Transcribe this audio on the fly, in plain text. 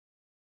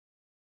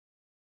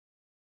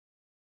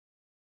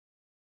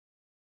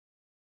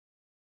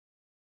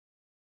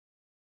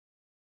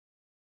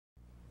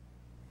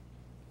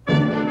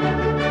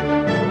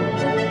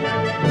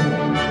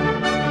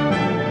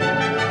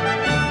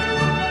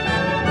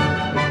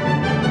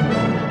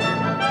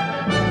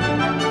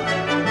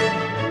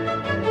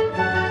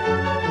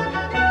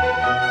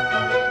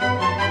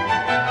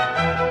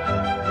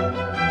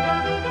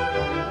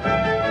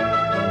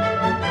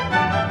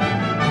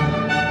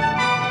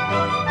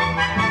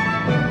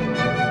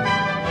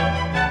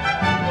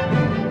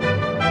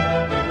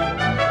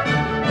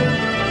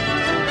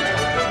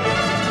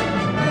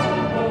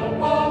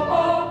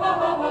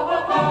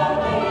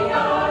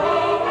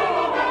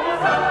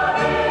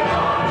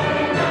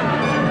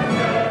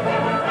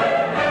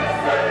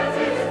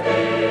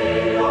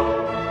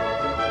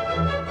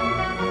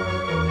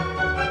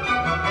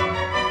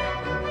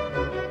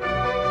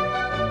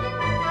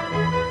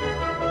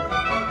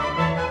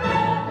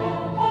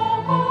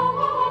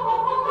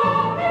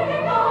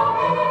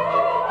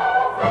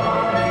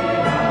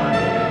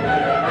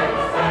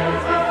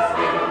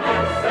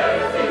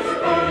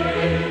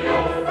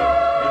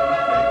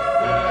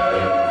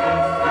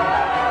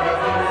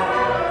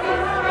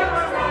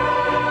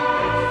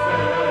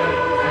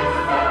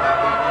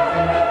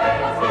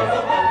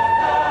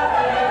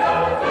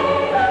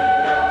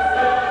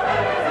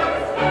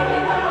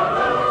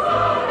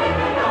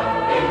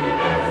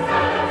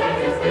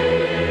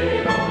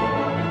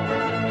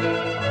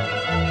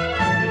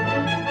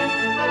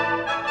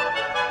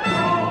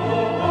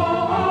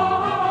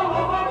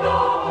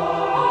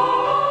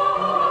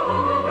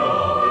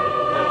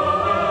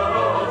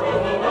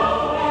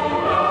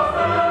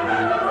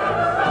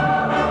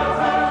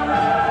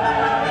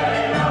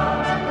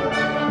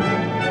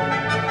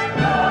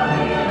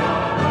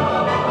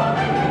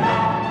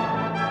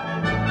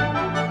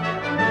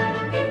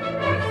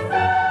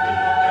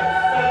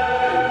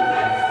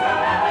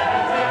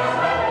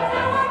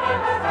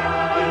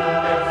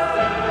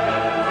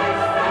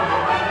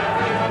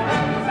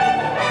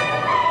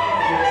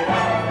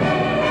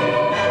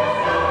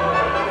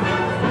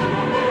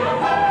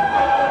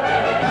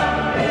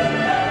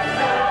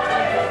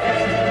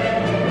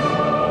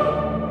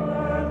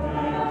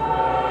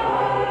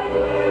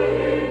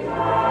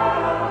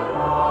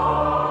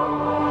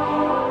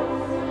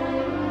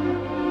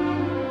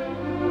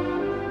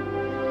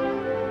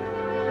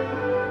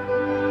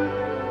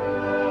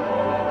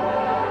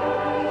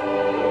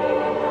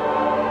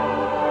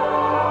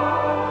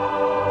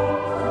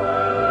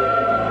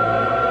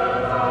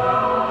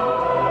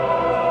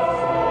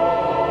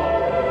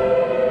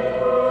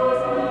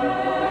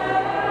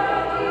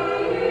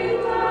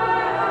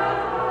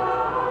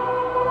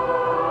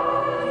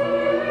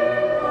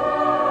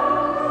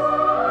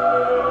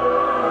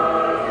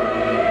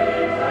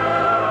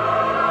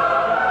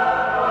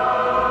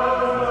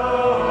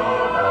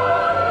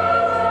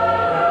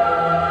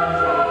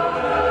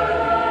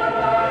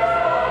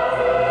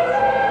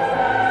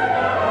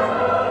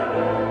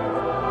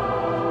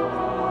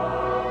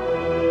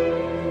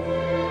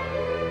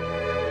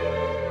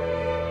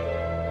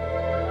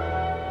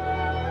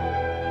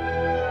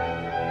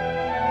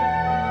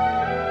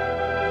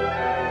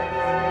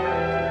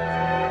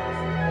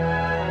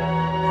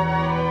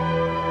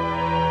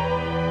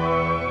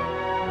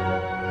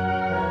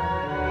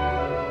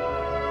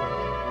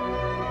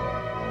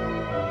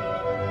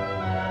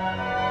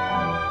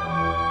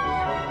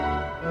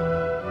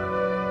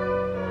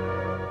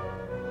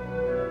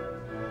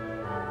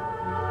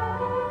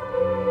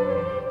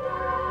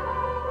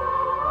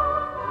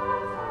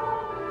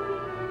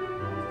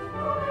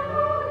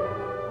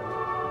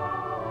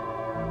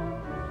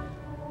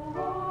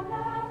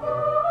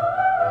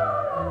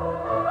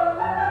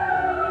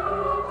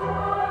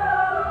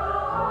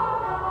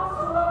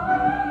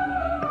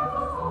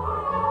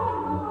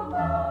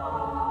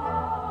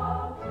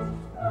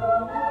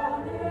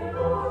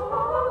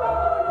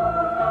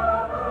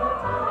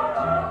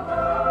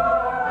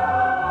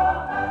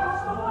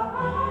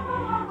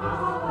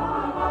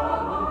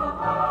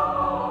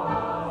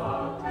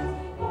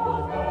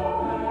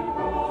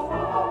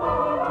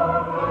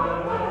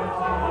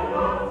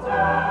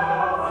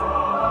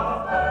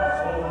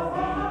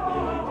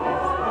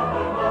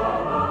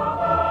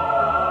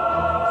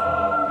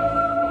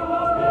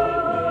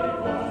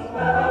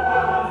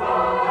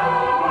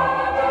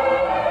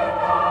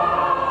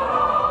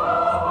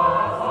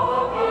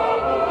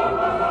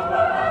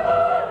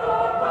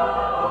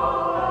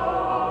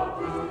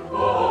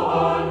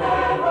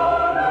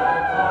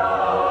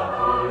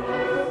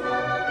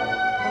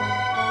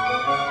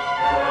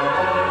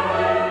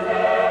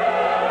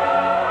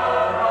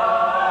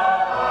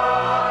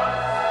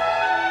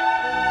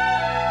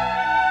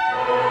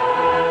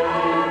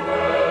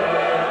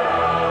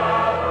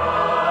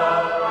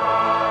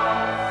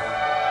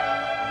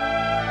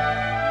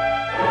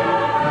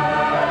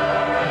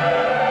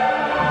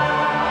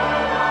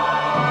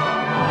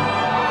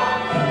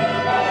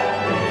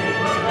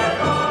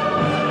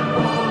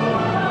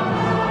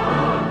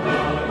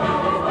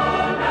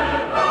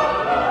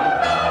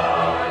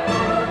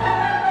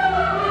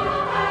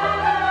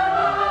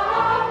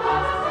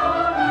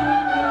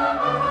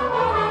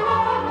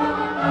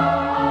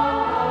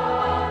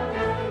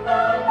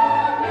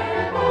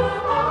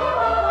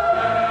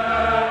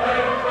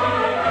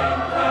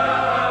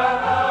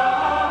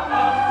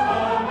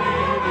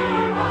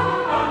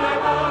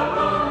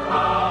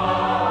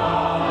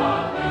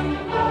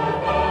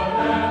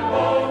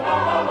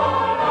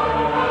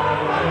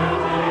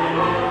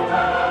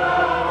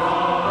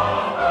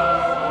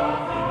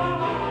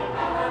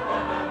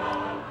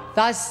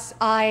Thus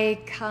I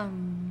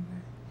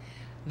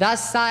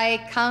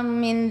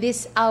come in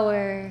this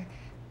hour,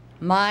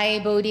 my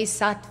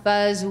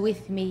bodhisattvas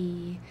with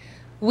me.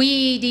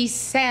 We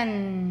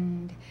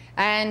descend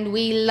and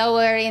we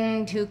lower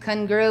into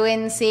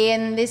congruency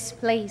in this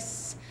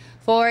place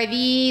for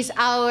these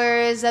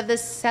hours of the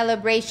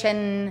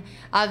celebration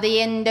of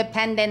the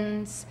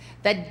independence,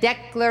 the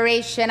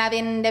declaration of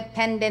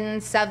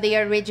independence of the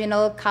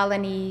original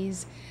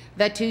colonies,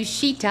 the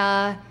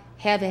Tushita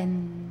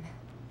heaven.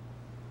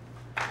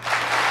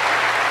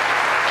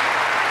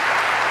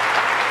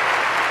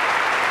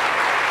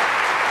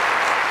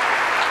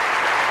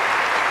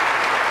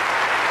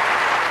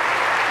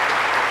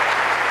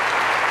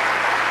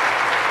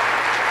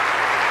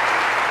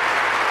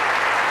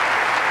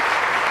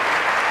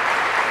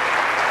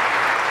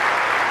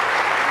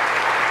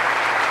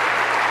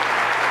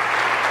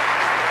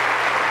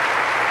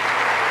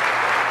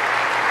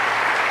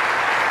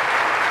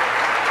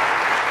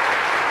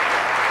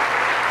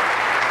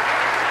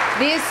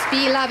 This,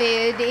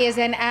 beloved, is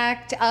an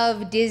act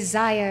of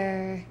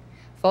desire,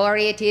 for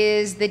it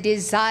is the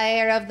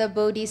desire of the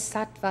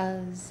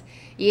bodhisattvas.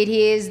 It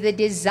is the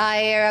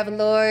desire of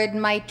Lord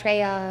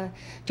Maitreya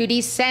to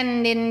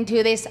descend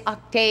into this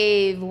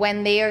octave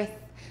when the earth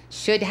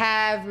should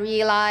have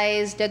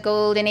realized a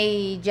golden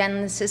age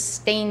and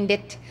sustained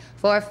it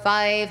for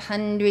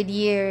 500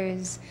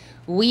 years.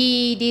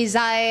 We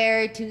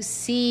desire to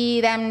see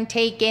them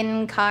take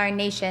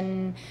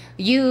incarnation.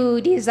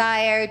 You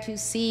desire to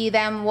see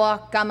them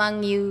walk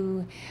among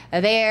you.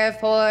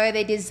 Therefore,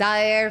 the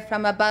desire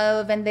from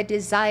above and the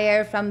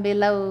desire from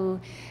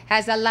below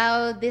has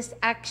allowed this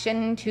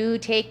action to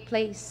take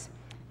place,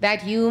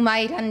 that you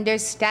might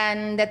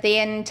understand that the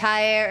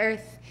entire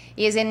earth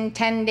is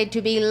intended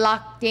to be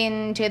locked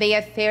into the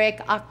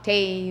etheric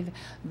octave,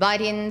 but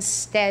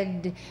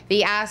instead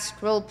the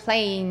astral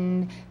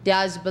plane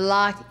does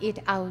blot it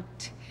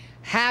out.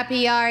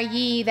 Happy are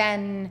ye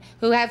then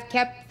who have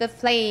kept the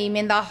flame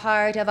in the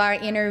heart of our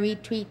inner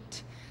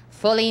retreat,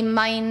 fully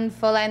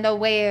mindful and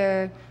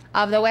aware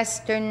of the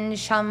western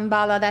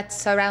Shambhala that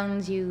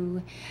surrounds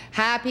you.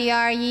 Happy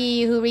are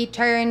ye who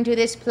return to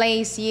this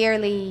place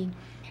yearly,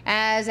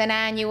 as an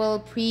annual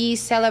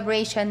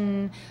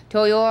pre-celebration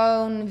to your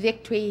own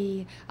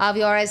victory of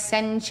your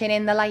ascension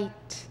in the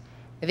light.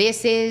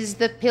 This is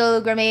the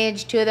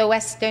pilgrimage to the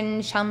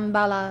Western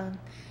Shambhala.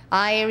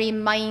 I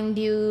remind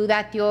you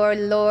that your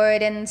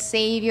Lord and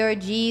Savior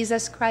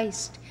Jesus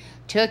Christ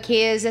took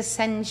his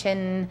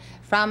ascension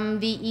from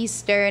the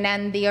Eastern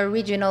and the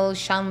original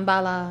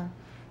Shambhala.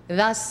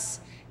 Thus,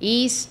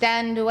 east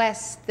and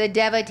west the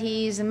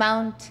devotees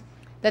mount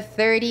the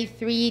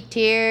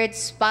 33-tiered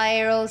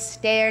spiral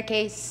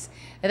staircase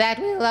that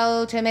will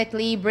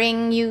ultimately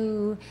bring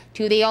you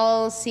to the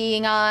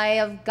all-seeing eye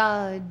of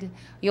God,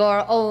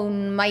 your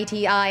own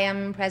mighty I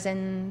Am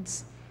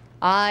presence.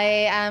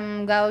 I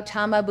am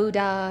Gautama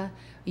Buddha,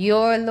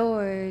 your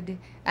Lord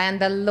and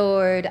the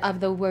Lord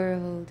of the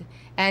world,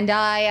 and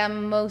I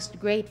am most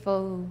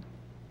grateful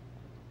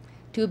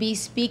to be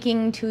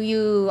speaking to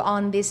you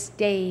on this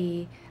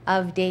day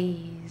of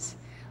days.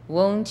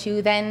 Won't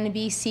you then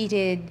be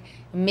seated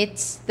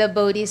midst the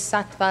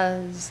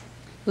bodhisattvas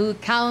who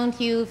count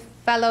you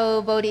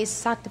fellow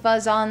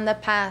bodhisattvas on the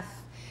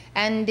path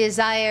and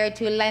desire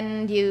to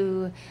lend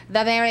you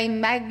the very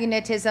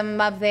magnetism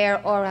of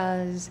their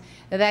auras,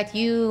 that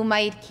you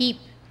might keep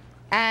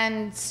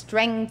and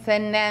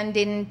strengthen and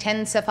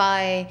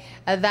intensify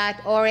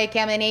that auric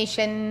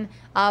emanation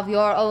of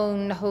your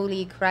own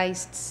holy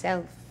Christ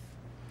self.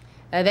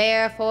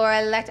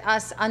 Therefore, let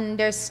us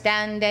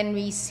understand and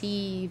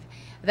receive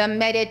the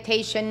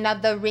meditation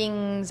of the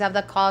rings of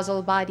the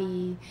causal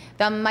body,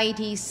 the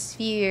mighty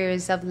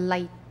spheres of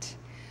light.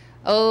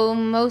 O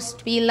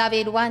most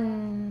beloved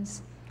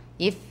ones,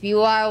 if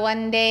you are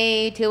one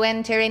day to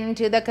enter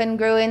into the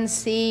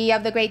congruency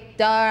of the great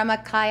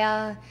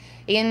Dharmakaya,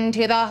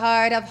 into the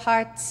heart of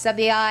hearts of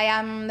the I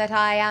Am that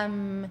I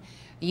Am,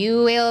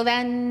 you will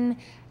then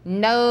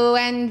know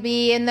and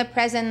be in the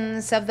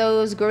presence of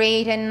those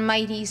great and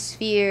mighty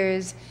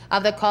spheres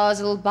of the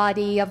causal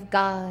body of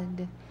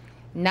God.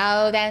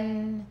 Now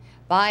then,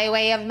 by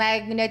way of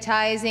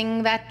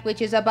magnetizing that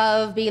which is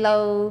above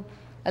below,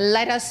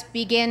 let us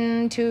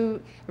begin to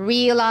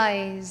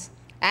realize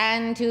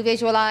and to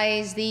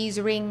visualize these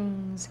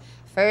rings.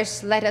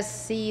 First, let us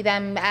see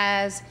them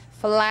as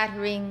flat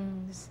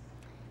rings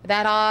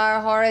that are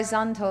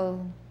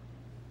horizontal.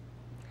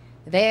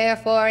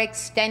 Therefore,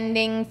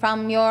 extending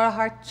from your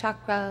heart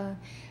chakra,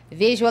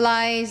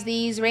 visualize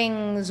these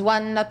rings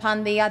one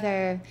upon the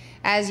other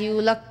as you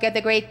look at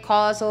the great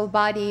causal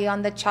body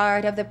on the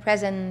chart of the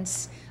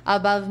presence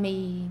above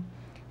me.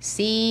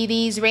 See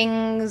these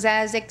rings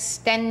as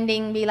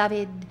extending,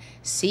 beloved.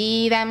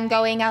 See them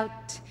going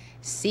out.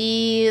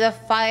 See the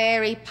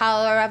fiery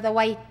power of the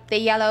white, the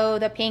yellow,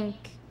 the pink.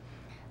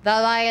 the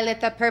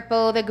violet, the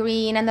purple, the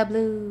green, and the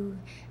blue.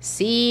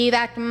 See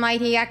that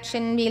mighty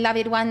action,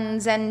 beloved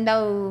ones, and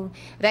know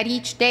that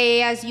each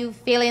day as you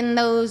fill in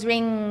those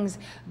rings,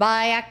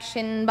 by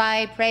action,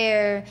 by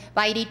prayer,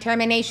 by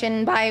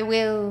determination, by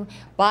will,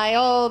 by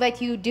all that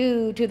you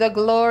do to the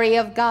glory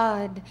of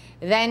God,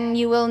 then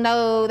you will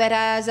know that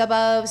as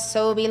above,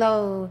 so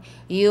below,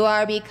 you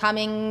are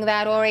becoming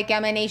that auric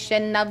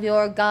emanation of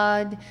your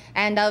God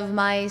and of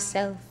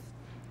myself.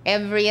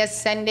 Every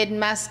ascended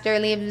master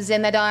lives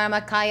in the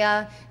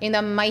Dharmakaya, in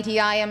the mighty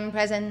I Am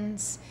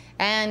presence.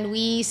 And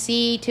we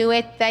see to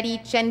it that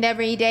each and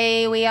every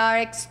day we are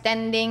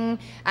extending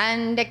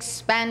and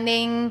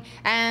expanding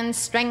and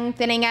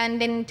strengthening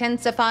and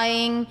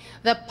intensifying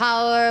the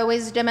power,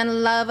 wisdom,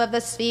 and love of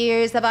the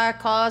spheres of our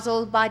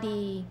causal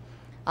body.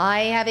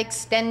 I have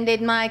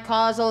extended my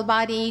causal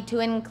body to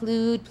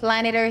include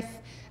planet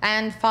Earth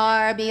and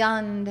far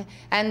beyond,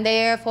 and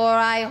therefore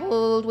I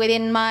hold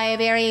within my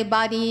very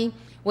body,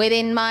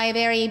 within my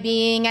very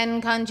being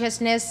and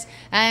consciousness,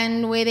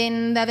 and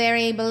within the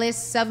very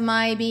bliss of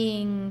my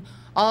being,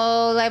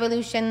 all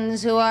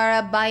evolutions who are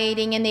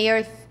abiding in the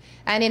earth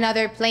and in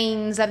other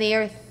planes of the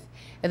earth.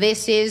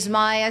 This is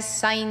my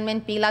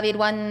assignment, beloved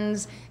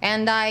ones,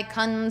 and I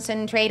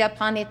concentrate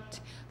upon it,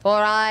 for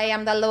I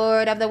am the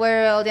Lord of the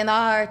world in the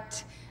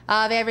heart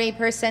of every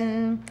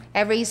person,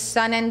 every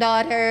son and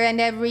daughter, and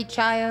every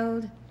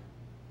child.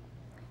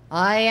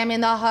 I am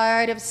in the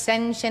heart of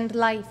sentient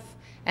life,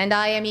 and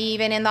I am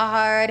even in the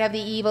heart of the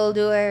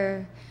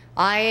evildoer.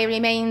 I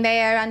remain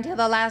there until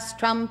the last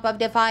trump of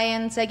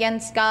defiance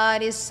against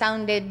God is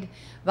sounded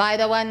by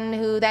the one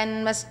who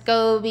then must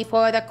go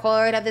before the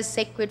court of the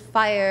sacred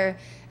fire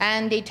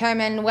and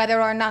determine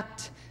whether or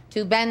not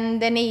to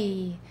bend the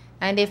knee.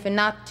 And if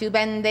not to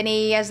bend the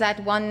knee, as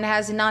that one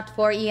has not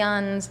for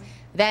eons,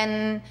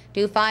 then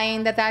to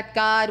find that that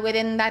God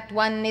within that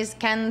one is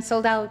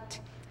cancelled out,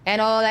 and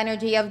all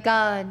energy of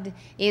God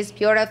is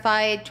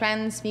purified,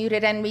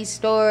 transmuted, and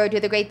restored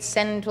to the great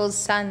central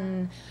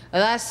sun.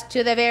 Thus,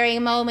 to the very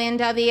moment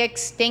of the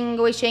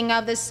extinguishing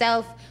of the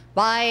self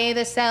by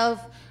the self,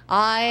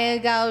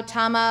 I,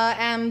 Gautama,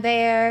 am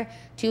there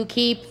to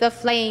keep the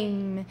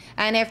flame.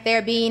 And if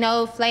there be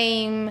no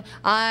flame,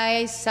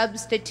 I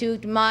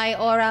substitute my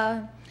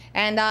aura,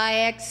 and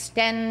I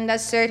extend a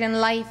certain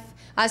life,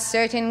 a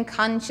certain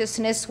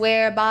consciousness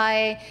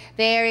whereby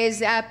there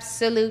is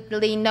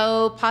absolutely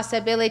no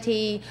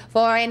possibility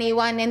for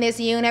anyone in this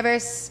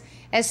universe,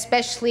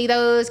 especially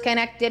those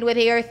connected with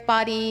the earth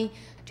body,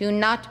 to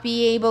not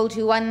be able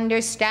to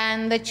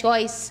understand the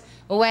choice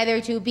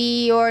whether to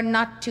be or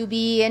not to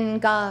be in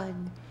God.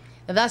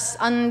 Thus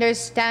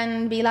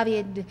understand,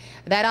 beloved,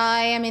 that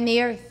I am in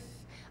the earth,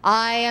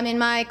 I am in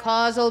my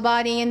causal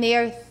body in the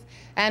earth,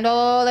 and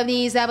all of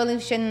these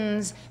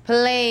evolutions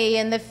play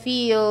in the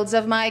fields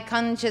of my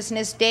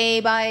consciousness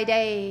day by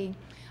day.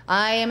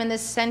 I am in the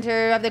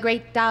center of the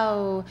great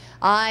Tao.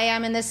 I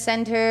am in the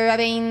center of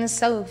Ein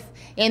Sof,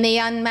 in the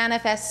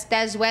unmanifest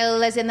as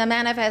well as in the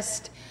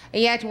manifest.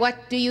 Yet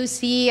what do you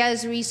see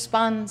as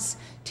response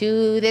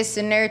to this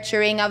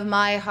nurturing of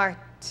my heart?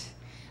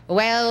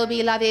 Well,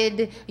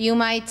 beloved, you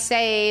might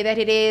say that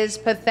it is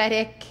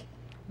pathetic,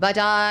 but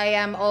I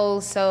am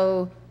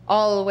also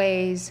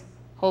always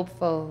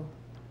hopeful.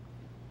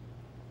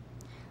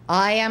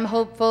 I am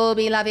hopeful,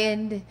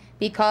 beloved,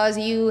 because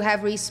you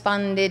have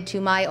responded to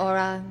my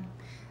aura.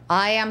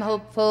 I am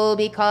hopeful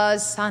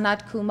because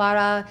Sanat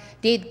Kumara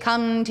did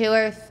come to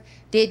earth,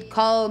 did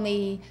call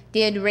me,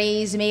 did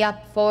raise me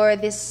up for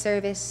this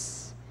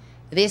service.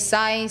 This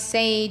I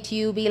say to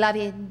you,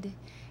 beloved,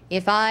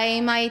 if I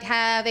might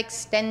have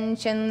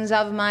extensions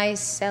of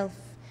myself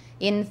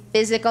in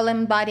physical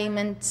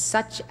embodiment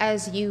such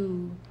as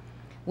you,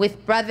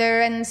 with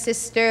brother and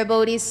sister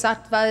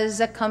bodhisattvas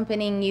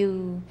accompanying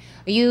you,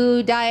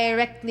 you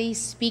directly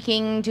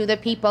speaking to the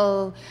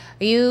people,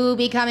 you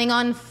becoming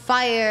on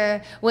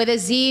fire with the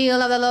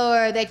zeal of the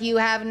Lord that you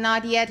have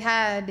not yet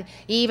had,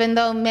 even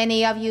though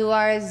many of you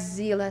are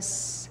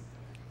zealous.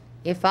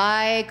 If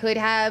I could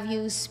have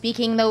you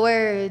speaking the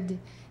word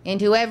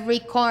into every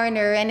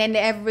corner and in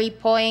every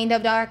point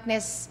of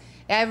darkness,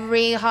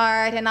 every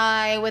heart and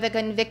eye with a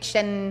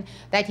conviction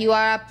that you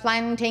are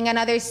planting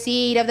another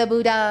seed of the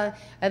Buddha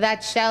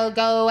that shall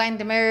go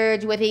and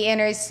merge with the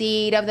inner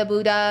seed of the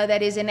Buddha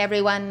that is in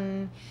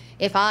everyone.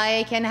 If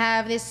I can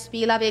have this,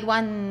 beloved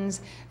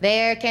ones,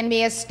 there can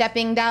be a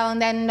stepping down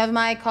then of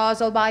my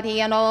causal body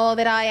and all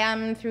that I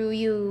am through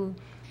you.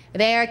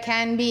 There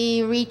can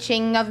be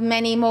reaching of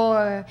many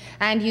more,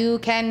 and you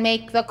can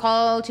make the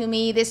call to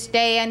me this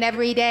day and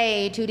every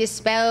day to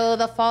dispel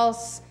the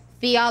false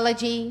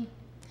theology,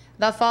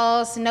 the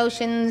false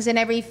notions in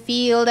every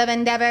field of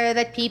endeavor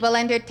that people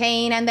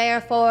entertain and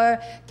therefore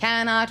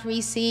cannot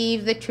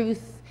receive the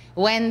truth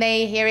when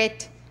they hear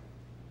it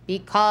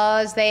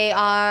because they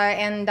are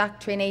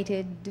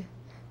indoctrinated.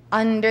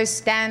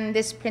 Understand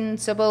this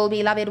principle,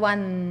 beloved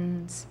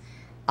ones.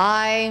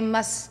 I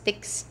must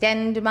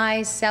extend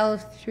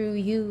myself through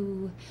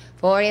you,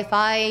 for if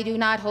I do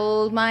not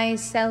hold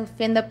myself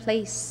in the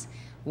place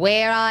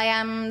where I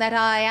am that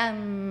I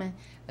am,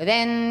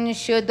 then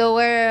should the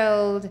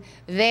world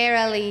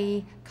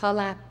verily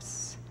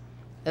collapse.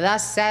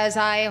 Thus, as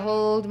I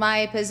hold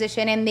my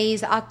position in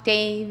these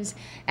octaves,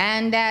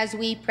 and as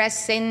we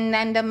press in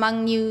and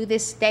among you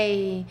this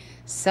day,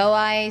 so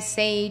I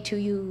say to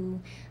you,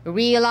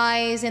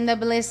 realize in the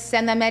bliss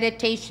and the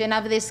meditation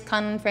of this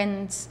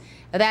conference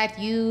that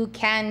you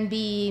can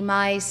be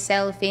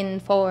myself in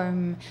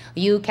form.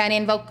 You can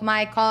invoke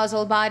my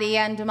causal body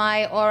and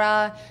my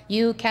aura.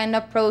 You can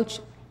approach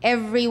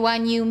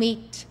everyone you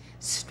meet,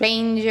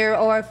 stranger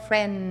or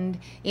friend,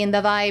 in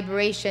the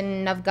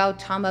vibration of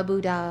Gautama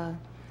Buddha.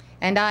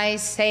 And I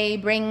say,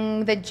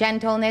 bring the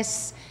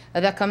gentleness,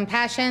 the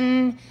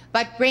compassion,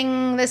 but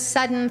bring the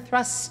sudden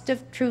thrust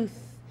of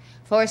truth.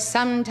 For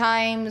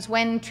sometimes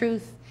when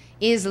truth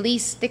is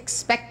least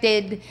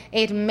expected,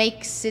 it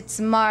makes its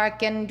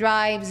mark and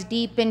drives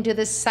deep into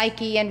the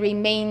psyche and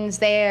remains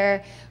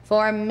there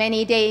for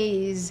many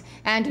days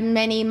and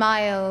many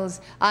miles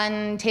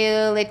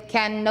until it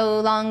can no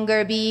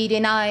longer be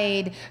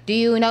denied. Do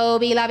you know,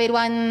 beloved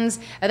ones,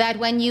 that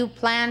when you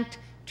plant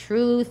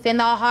truth in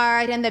the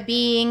heart and the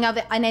being of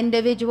an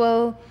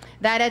individual,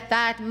 that at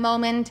that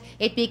moment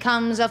it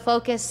becomes a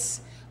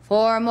focus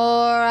for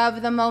more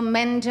of the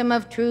momentum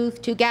of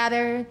truth to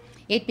gather?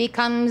 It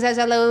becomes as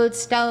a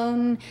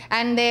lodestone,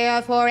 and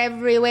therefore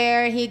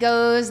everywhere he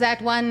goes,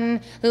 that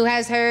one who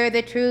has heard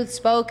the truth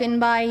spoken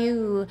by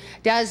you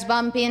does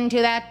bump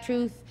into that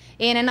truth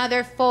in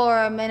another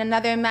form, in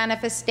another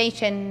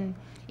manifestation,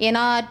 in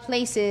odd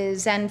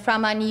places and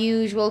from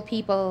unusual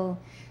people.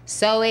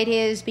 So it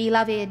is,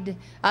 beloved,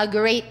 a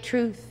great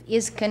truth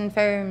is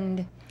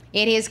confirmed.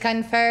 It is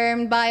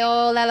confirmed by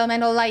all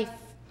elemental life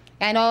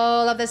and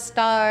all of the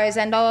stars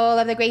and all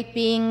of the great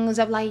beings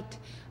of light.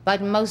 But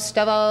most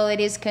of all, it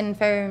is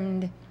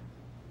confirmed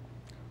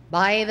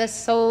by the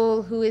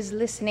soul who is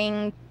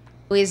listening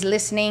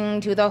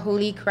to the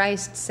Holy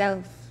Christ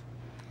self.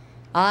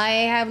 I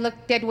have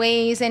looked at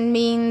ways and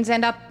means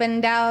and up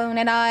and down,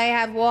 and I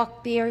have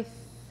walked the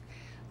earth.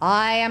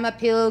 I am a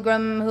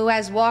pilgrim who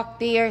has walked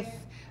the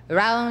earth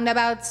round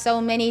about so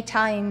many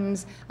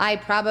times. I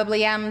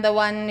probably am the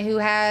one who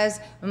has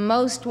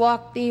most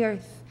walked the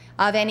earth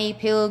of any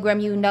pilgrim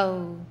you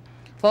know.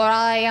 For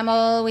I am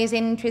always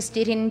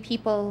interested in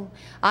people.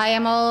 I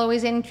am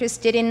always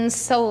interested in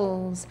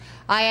souls.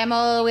 I am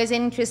always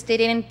interested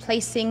in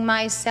placing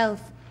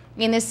myself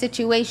in the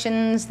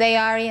situations they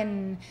are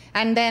in,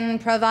 and then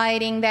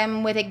providing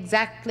them with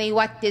exactly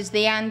what is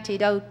the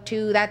antidote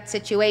to that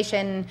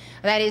situation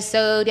that is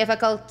so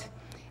difficult.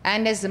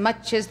 And as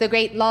much as the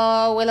great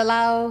law will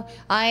allow,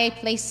 I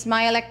place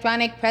my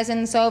electronic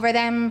presence over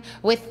them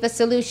with the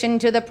solution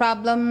to the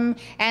problem.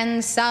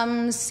 And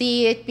some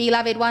see it,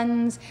 beloved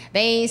ones.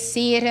 They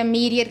see it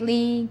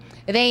immediately.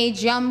 They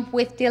jump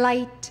with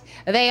delight.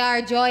 They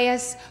are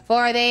joyous,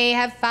 for they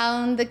have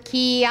found the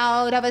key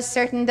out of a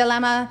certain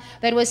dilemma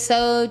that was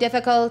so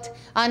difficult,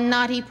 a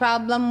knotty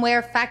problem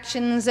where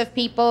factions of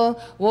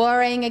people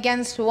warring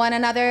against one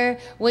another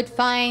would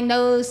find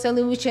no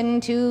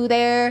solution to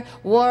their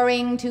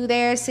warring to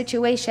their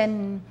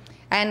situation.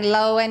 And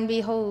lo and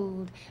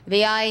behold,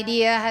 the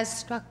idea has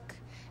struck.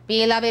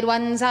 Beloved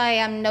ones, I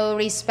am no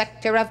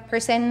respecter of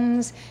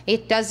persons.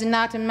 It does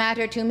not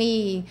matter to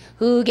me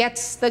who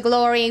gets the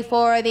glory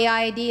for the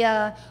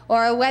idea,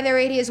 or whether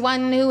it is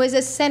one who is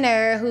a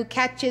sinner who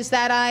catches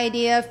that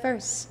idea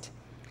first.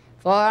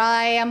 For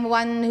I am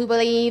one who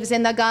believes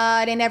in the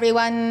God in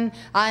everyone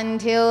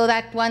until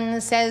that one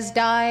says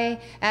die,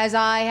 as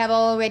I have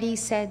already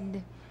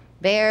said.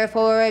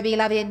 Therefore,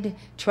 beloved,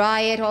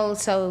 try it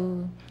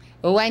also.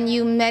 When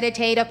you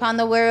meditate upon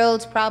the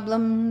world's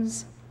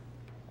problems,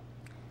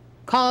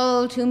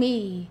 call to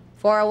me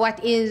for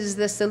what is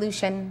the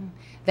solution.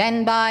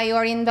 Then by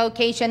your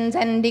invocations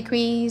and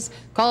decrees,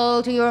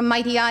 call to your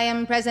mighty I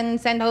am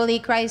presence and Holy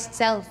Christ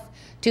self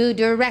to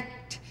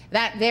direct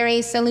that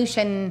very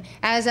solution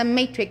as a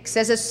matrix,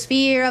 as a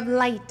sphere of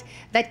light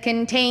that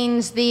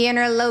contains the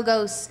inner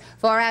logos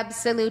for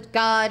absolute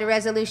God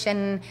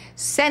resolution.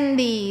 Send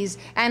these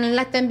and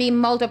let them be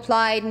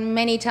multiplied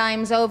many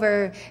times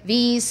over,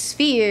 these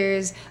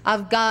spheres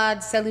of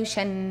God's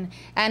solution,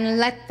 and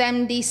let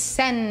them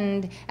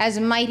descend as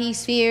mighty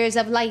spheres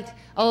of light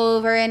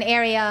over an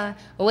area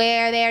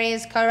where there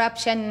is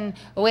corruption,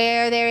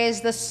 where there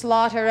is the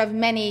slaughter of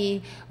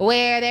many,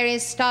 where there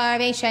is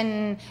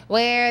starvation,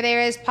 where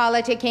there is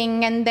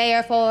politicking, and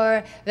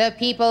therefore the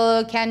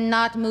people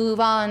cannot move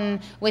on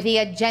with the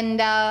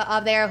agenda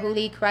of their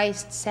Holy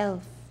Christ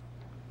self.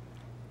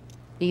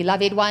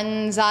 Beloved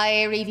ones,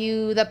 I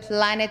review the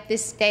planet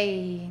this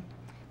day,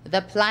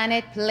 the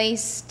planet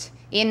placed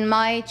in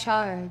my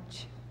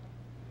charge.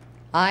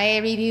 I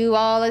review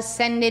all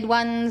ascended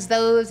ones,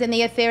 those in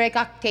the etheric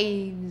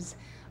octaves.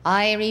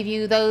 I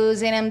review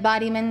those in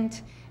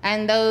embodiment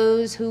and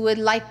those who would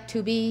like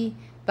to be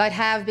but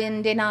have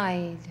been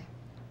denied.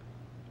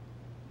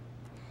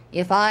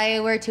 If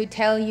I were to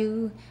tell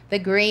you the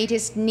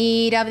greatest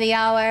need of the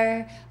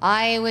hour,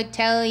 I would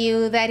tell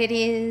you that it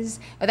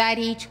is that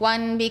each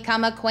one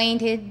become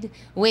acquainted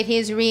with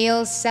his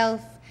real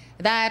self,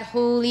 that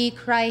Holy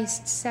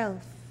Christ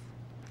self.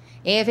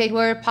 If it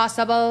were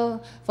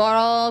possible for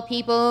all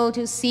people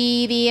to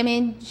see the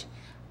image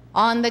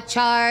on the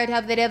chart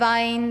of the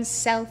divine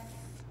self,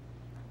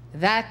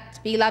 that,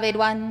 beloved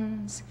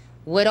ones,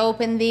 would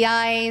open the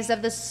eyes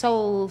of the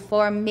soul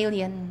for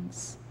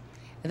millions.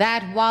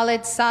 That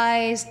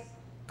wallet-sized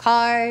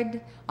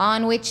card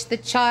on which the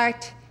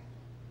chart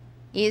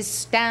is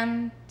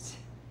stamped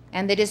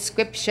and the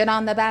description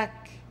on the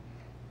back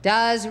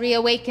does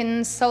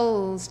reawaken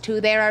souls to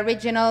their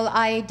original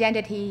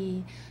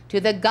identity, to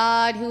the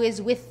God who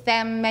is with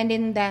them and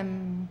in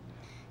them.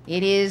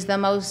 It is the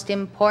most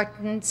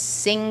important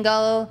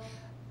single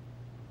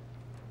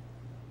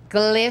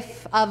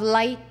glyph of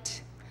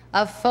light,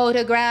 a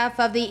photograph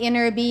of the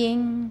inner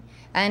being,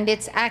 and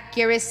its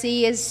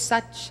accuracy is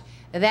such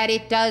that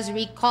it does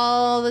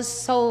recall the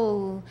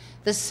soul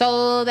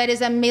that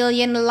is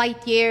 1,000,000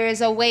 light years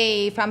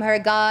away from her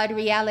God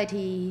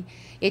reality.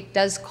 It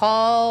does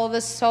call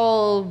the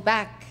soul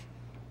back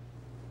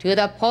to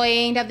the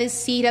point of the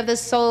seat of the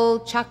soul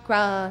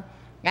chakra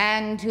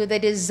and to the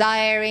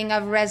desiring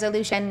of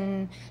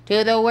resolution,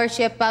 to the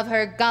worship of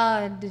her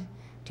God,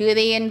 to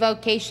the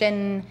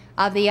invocation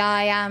of the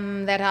I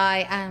am that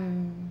I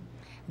am.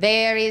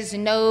 There is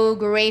no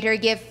greater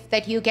gift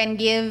that you can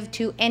give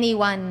to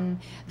anyone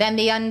than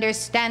the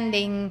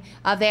understanding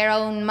of their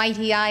own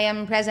mighty I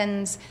am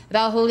presence,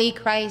 the Holy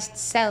Christ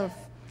self,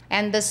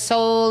 and the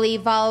soul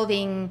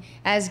evolving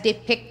as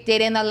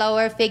depicted in the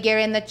lower figure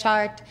in the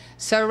chart,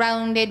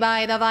 surrounded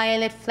by the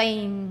violet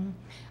flame.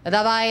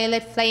 The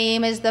violet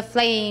flame is the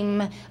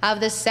flame of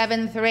the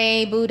seventh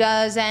ray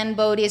Buddhas and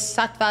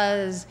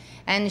Bodhisattvas.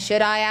 And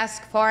should I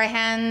ask for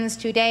hands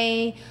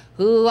today,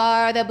 who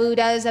are the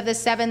Buddhas of the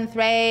seventh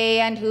ray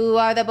and who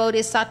are the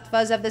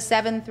Bodhisattvas of the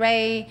seventh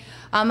ray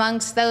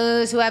amongst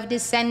those who have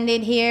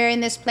descended here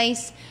in this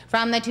place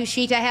from the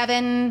Tushita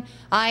heaven?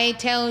 I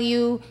tell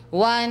you,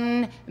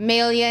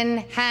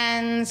 1,000,000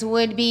 hands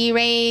would be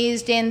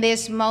raised in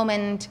this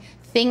moment.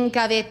 Think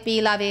of it,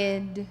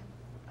 beloved.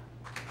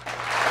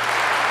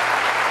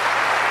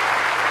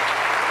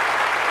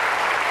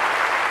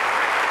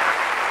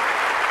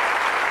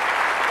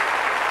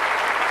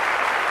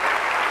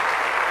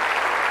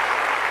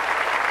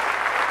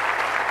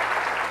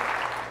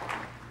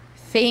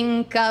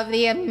 Think of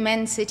the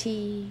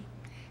immensity.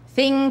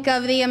 Think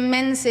of the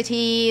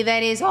immensity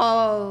that is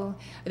all,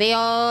 the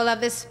all of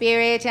the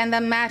spirit and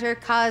the matter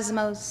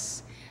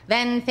cosmos.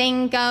 Then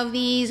think of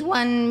these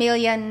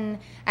 1,000,000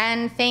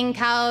 and think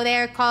how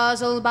their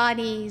causal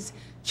bodies,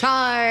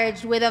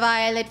 charged with a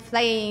violet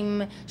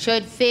flame,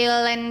 should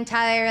fill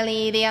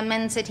entirely the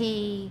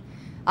immensity.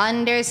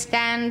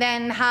 Understand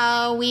then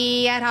how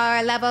we at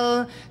our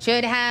level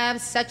should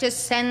have such a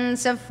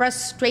sense of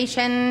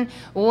frustration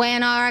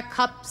when our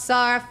cups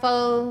are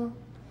full.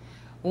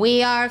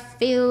 We are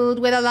filled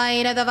with the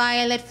light of the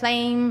violet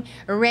flame,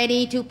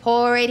 ready to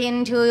pour it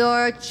into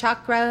your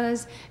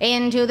chakras,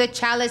 into the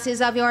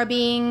chalices of your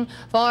being,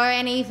 for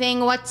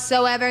anything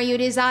whatsoever you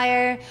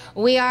desire.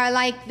 We are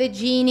like the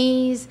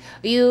genies.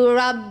 You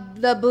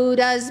rub the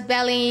Buddha's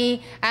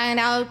belly, and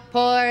out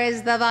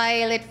pours the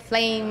violet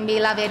flame,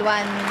 beloved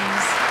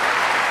ones.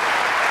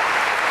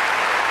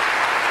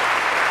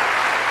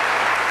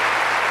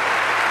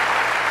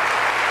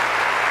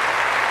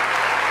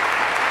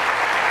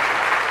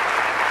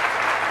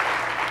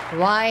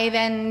 Why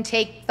then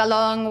take the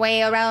long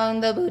way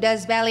around the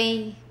Buddha's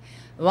belly?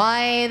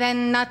 Why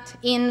then not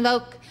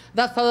invoke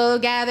the full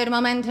gathered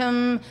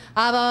momentum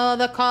of all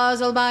the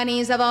causal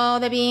bodies of all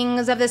the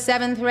beings of the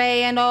seventh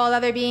ray and all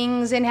other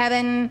beings in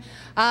heaven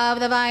of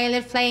the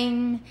violet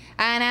flame,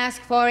 and ask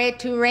for it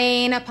to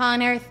rain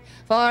upon earth,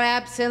 for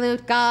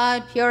absolute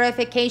God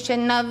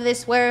purification of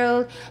this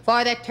world,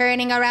 for the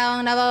turning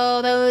around of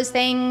all those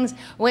things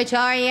which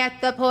are yet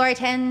the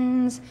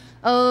portents?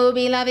 Oh,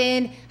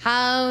 beloved,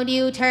 how do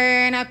you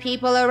turn a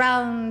people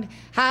around?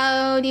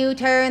 How do you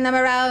turn them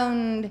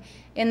around?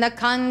 In the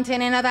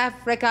continent of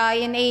Africa,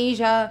 in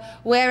Asia,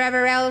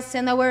 wherever else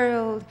in the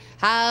world,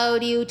 how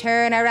do you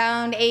turn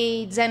around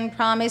AIDS and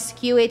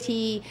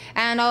promiscuity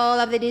and all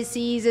of the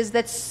diseases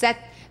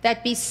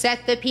that beset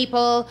the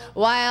people,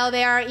 while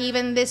there are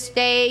even this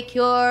day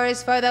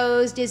cures for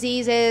those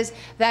diseases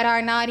that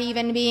are not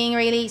even being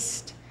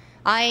released?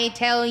 I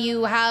tell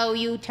you how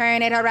you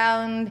turn it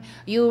around.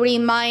 You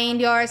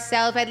remind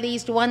yourself at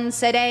least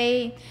once a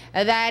day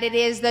that it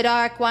is the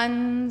dark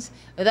ones,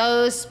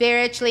 those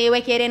spiritually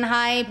wicked in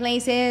high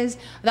places,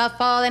 the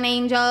fallen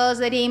angels,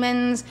 the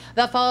demons,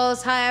 the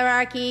false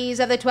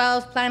hierarchies of the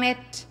 12th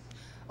planet,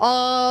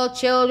 all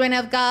children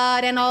of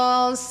God and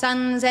all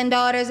sons and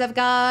daughters of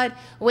God,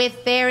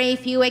 with very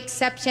few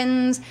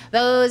exceptions,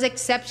 those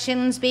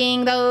exceptions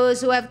being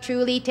those who have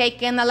truly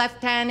taken the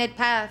left-handed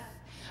path.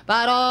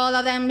 But all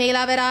of them,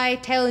 beloved, I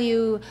tell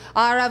you,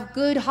 are of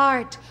good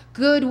heart,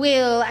 good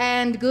will,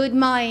 and good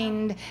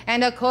mind,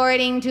 and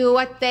according to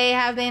what they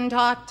have been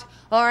taught,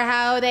 or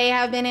how they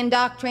have been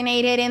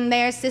indoctrinated in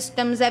their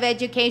systems of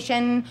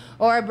education,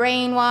 or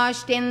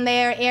brainwashed in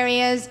their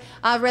areas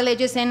of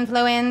religious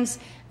influence,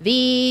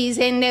 These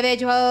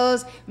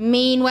individuals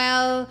mean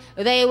well.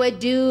 They would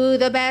do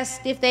the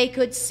best if they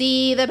could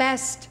see the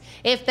best,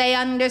 if they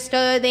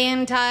understood the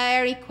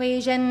entire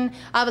equation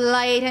of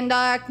light and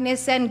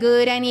darkness and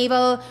good and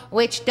evil,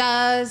 which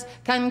does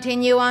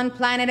continue on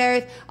planet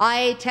Earth.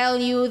 I tell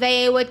you,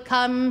 they would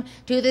come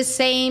to the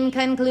same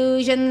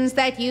conclusions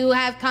that you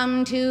have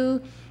come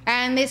to.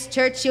 And this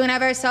Church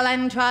universal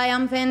and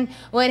triumphant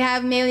would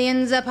have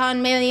millions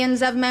upon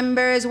millions of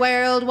members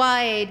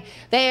worldwide.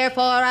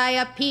 Therefore, I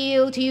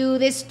appeal to you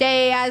this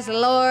day as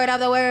Lord of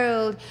the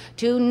world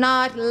to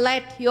not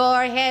let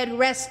your head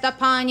rest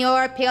upon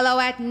your pillow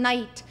at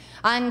night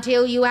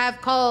until you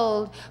have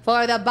called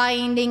for the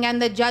binding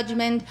and the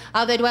judgment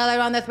of the dweller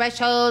on the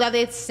threshold of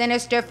this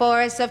sinister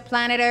force of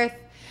planet Earth,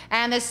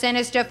 and the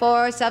sinister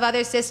force of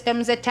other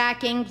systems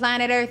attacking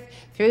planet Earth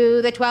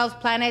through the 12th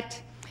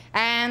planet,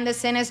 and the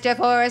sinister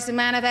force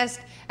manifest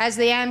as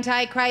the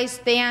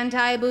Antichrist, the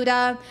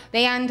anti-Buddha, the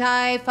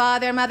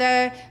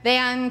anti-Father-Mother, the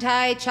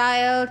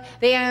anti-Child,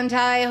 the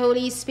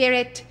anti-Holy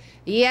Spirit.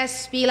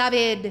 Yes,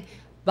 beloved,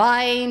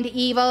 bind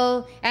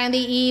evil and the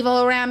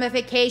evil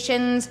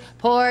ramifications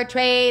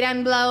portrayed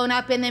and blown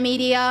up in the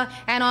media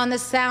and on the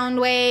sound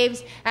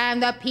waves,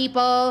 and the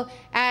people,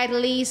 at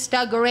least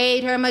a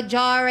greater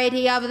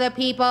majority of the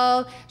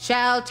people,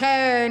 shall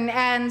turn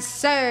and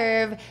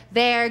serve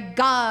their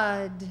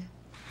God.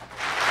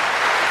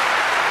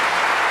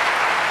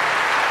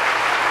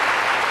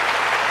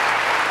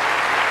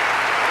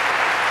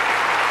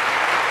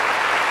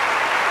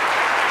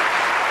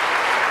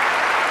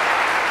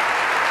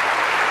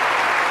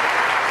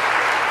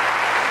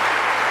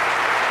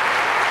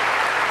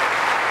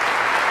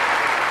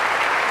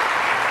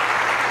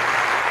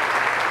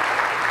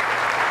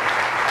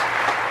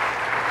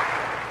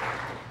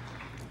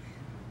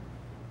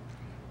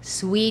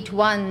 Sweet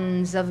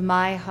ones of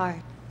my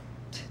heart,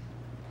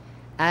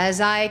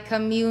 as I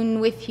commune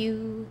with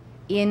you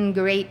in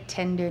great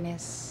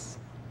tenderness,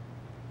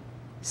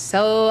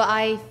 so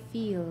I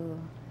feel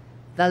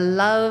the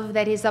love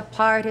that is a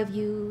part of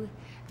you,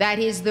 that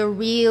is the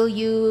real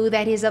you,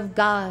 that is of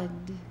God.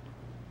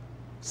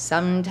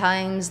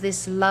 Sometimes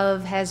this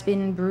love has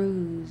been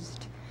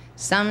bruised,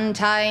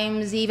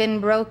 sometimes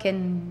even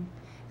broken,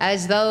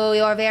 as though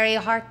your very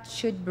heart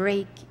should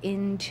break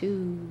in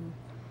two.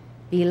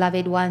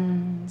 Beloved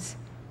ones,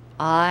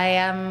 I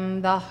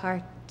am the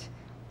heart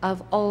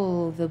of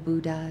all the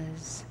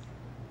Buddhas.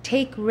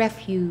 Take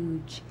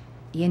refuge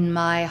in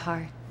my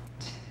heart.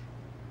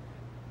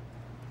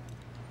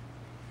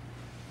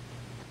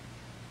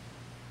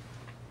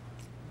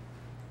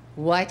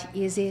 What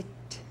is it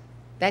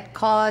that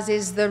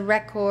causes the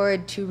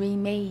record to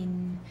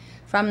remain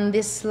from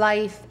this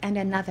life and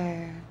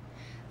another?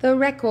 The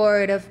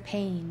record of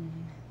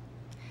pain.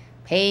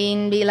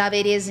 Pain,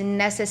 beloved, is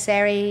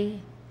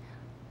necessary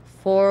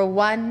for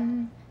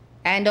one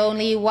and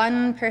only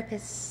one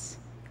purpose.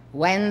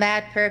 When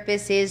that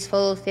purpose is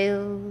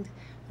fulfilled,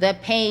 the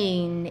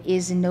pain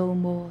is no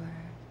more.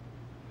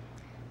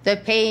 The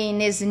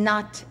pain is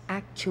not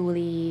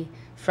actually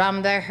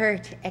from the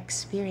hurt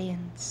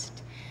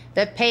experienced.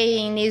 The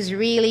pain is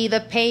really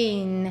the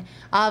pain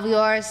of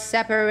your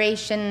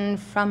separation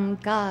from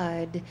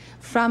God,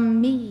 from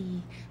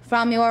me,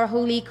 from your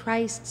holy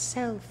Christ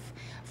self,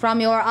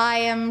 from your I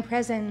am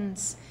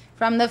presence,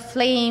 from the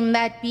flame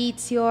that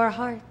beats your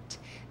heart.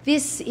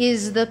 This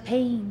is the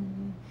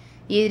pain.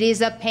 It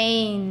is a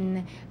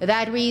pain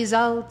that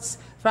results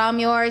from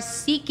your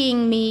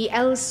seeking me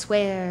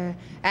elsewhere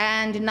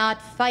and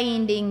not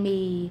finding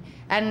me,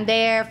 and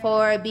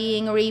therefore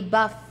being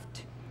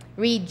rebuffed,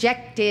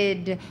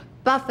 rejected,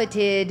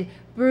 buffeted,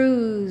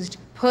 bruised,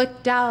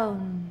 put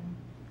down.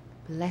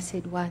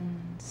 Blessed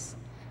ones,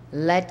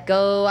 let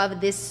go of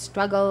this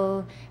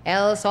struggle,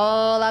 else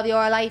all of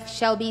your life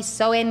shall be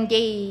so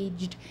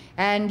engaged,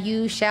 and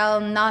you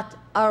shall not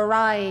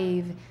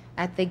arrive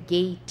at the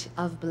gate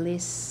of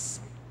bliss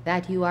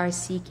that you are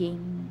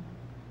seeking.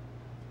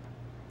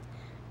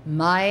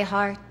 My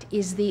heart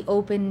is the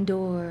open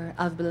door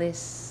of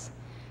bliss.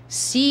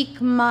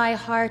 Seek my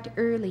heart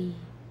early.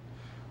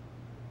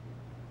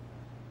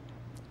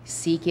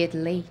 Seek it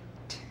late.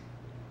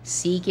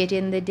 Seek it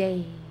in the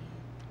day.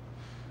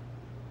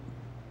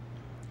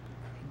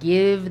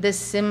 Give the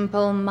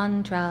simple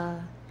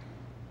mantra,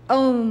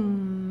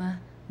 Om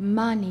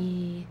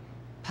Mani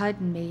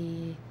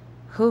Padme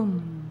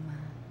Hum.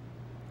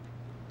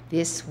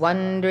 This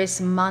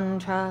wondrous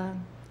mantra,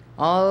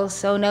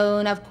 also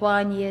known of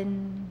Kuan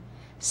Yin,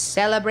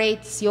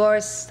 celebrates your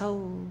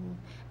soul,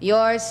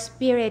 your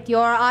spirit,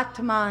 your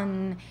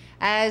Atman,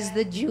 as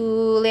the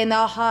jewel in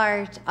the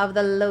heart of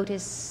the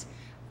lotus,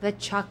 the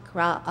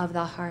chakra of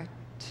the heart.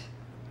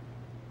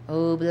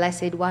 O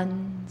blessed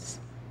ones,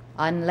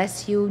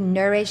 unless you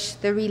nourish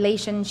the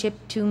relationship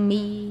to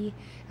me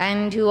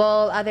and to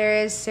all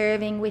others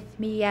serving with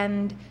me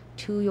and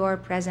to your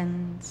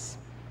presence,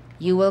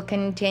 you will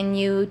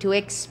continue to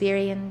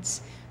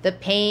experience the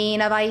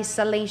pain of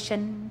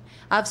isolation,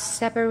 of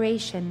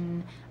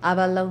separation, of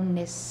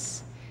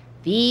aloneness.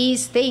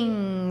 These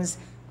things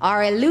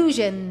are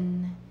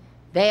illusion.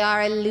 They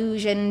are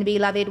illusion,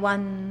 beloved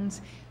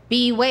ones.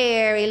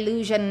 Beware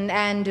illusion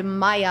and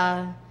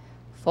Maya,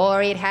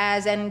 for it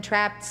has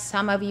entrapped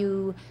some of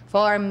you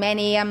for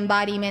many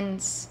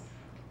embodiments.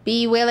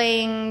 Be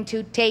willing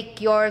to take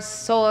your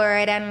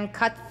sword and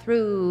cut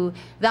through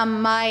the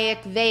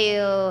Mayic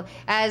veil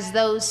as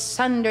though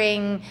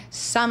sundering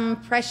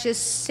some precious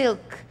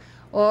silk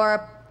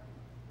or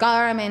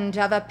garment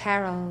of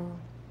apparel.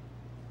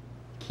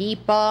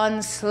 Keep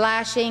on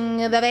slashing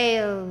the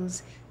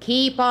veils.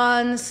 Keep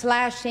on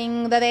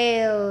slashing the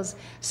veils.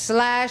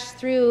 Slash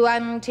through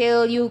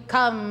until you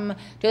come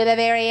to the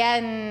very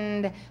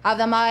end of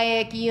the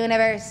Mayic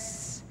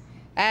universe,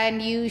 and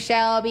you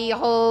shall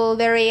behold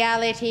the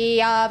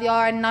reality of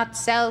your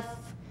not-self,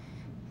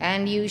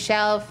 and you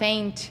shall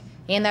faint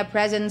in the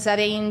presence of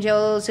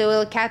angels who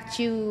will catch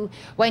you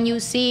when you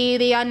see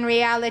the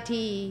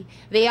unreality,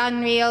 the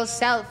unreal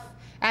self,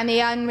 and the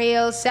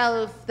unreal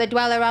self, the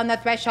dweller on the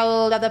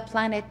threshold of the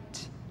planet.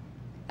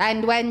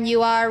 And when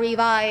you are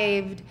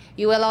revived,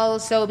 you will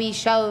also be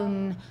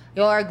shown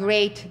your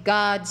great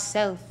God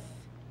self.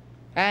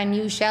 And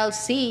you shall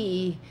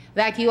see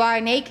that you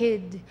are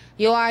naked,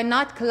 you are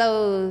not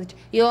clothed,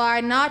 you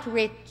are not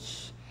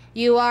rich,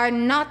 you are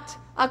not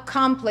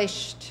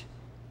accomplished.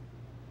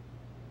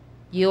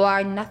 You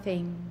are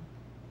nothing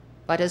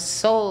but a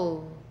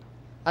soul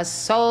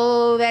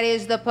that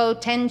is the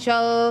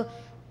potential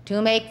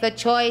to make the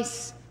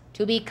choice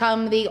to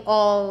become the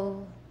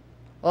all,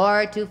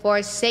 or to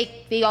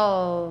forsake the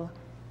all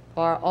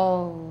for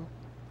all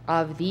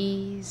of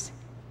these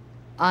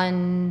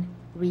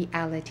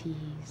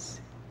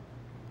unrealities.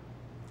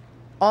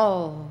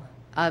 All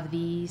of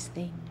these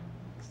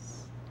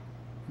things.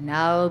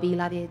 Now,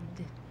 beloved,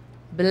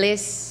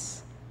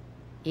 bliss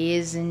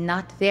is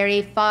not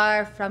very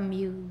far from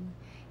you.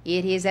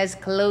 It is as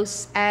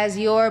close as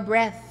your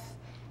breath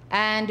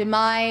and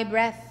my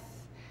breath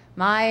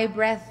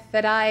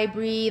that I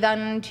breathe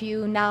unto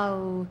you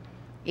now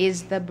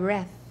is the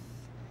breath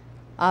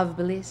of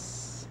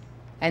bliss.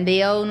 And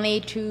the only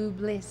true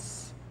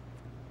bliss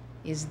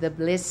is the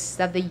bliss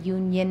of the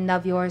union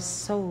of your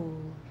soul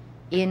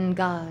in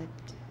God.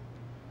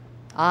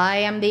 I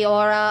am the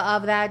aura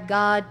of that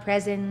God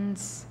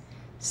presence.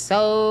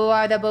 So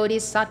are the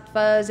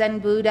Bodhisattvas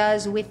and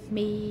Buddhas with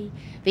me,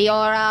 the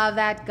aura of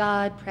that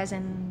God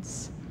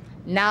presence.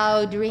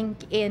 Now drink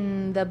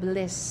in the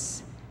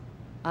bliss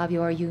of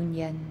your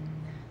union.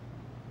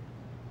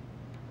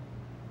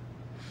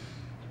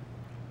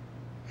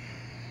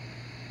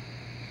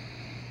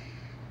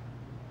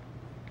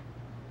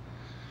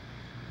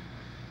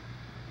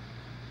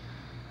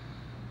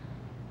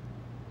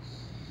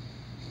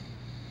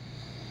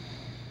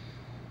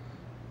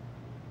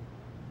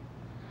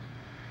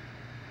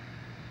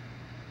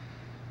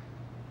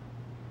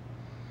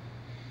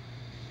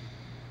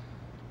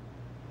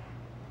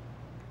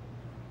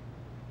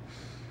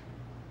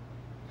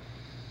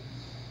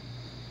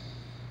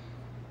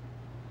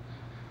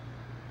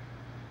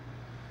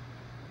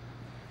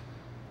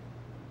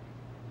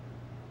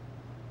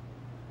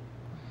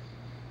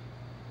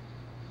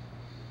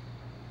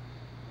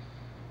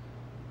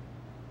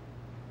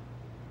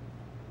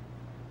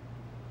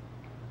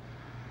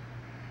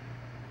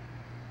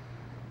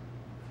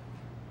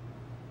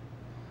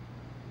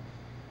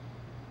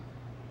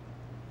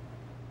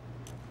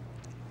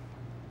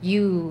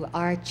 You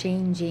are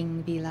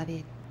changing,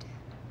 beloved.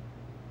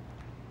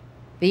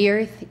 The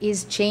earth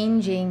is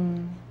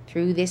changing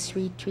through this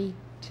retreat.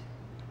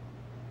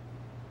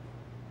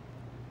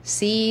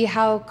 See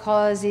how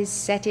causes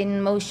set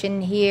in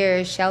motion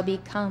here shall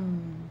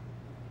become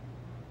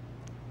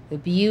the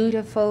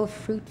beautiful,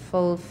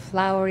 fruitful,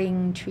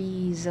 flowering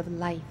trees of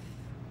life.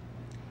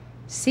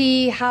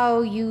 See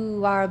how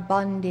you are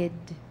bonded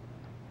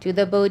to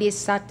the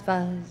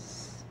Bodhisattvas,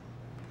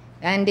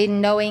 and in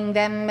knowing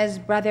them as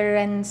brother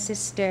and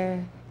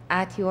sister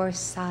at your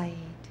side,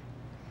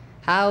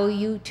 how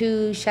you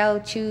too shall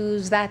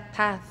choose that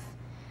path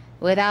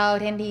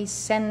without any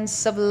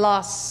sense of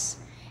loss,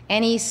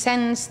 any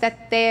sense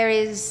that there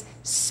is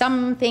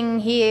something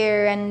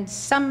here and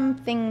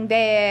something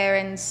there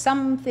and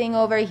something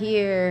over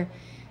here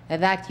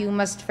that you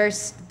must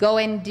first go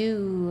and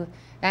do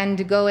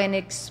and go and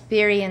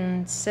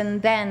experience,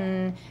 and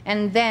then,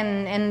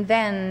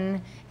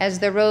 as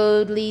the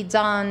road leads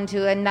on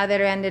to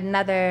another and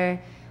another,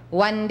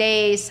 one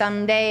day,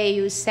 someday,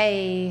 you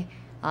say,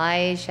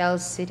 I shall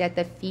sit at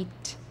the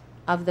feet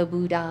of the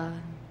Buddha.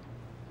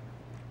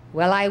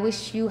 Well, I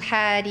wish you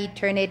had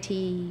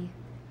eternity,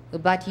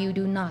 but you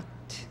do not.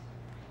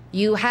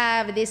 You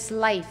have this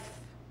life,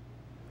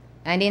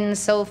 and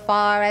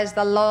insofar as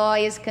the law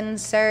is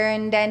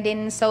concerned, and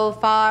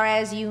insofar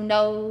as you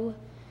know,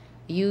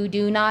 you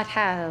do not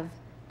have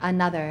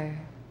another.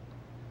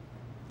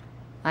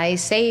 I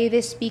say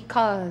this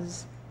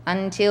because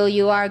until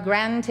you are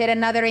granted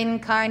another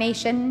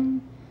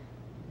incarnation,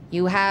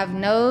 you have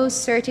no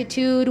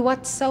certitude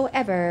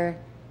whatsoever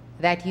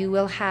that you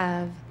will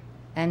have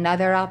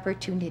another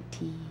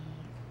opportunity.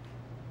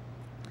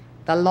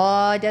 The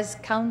law does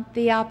count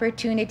the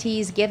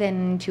opportunities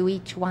given to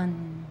each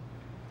one,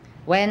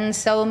 when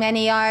so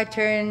many are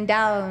turned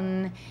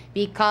down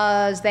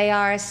because they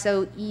are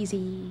so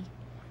easy,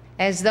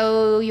 as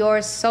though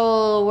your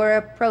soul were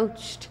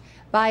approached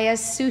by a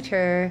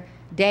suitor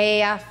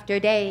day after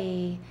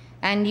day,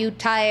 and you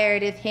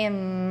tired of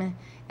him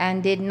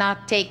and did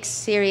not take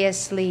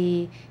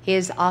seriously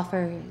his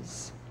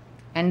offers.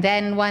 And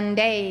then one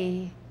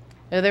day,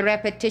 the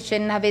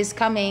repetition of his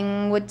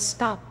coming would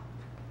stop.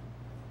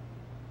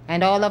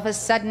 And all of a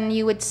sudden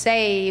you would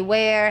say,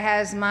 "Where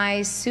has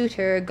my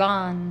suitor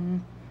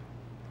gone?"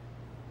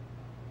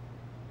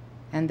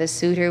 And the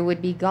suitor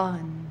would be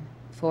gone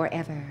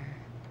forever.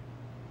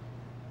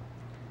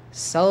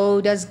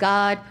 So does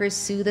God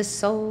pursue the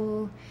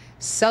soul.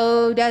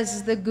 So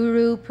does the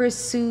Guru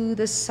pursue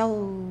the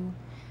soul.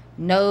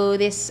 Know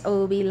this,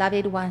 O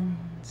beloved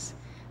ones,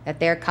 that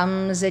there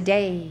comes a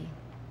day,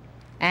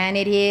 and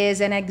it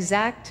is an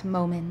exact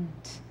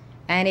moment,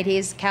 and it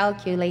is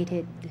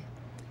calculated,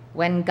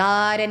 when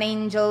God and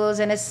angels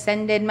and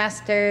ascended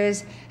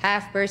masters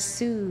have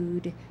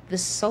pursued the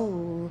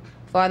soul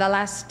for the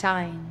last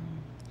time.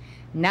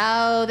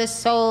 Now the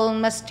soul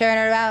must turn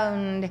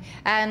around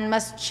and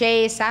must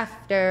chase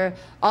after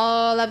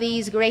all of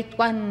these great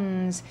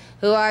ones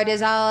who are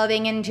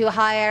dissolving into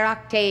higher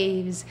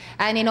octaves,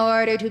 and in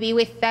order to be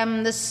with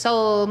them, the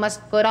soul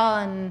must put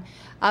on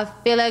a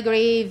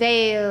filigree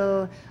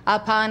veil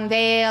upon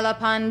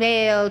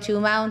veil to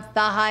mount the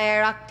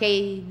higher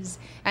octaves.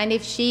 And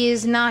if she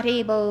is not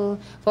able,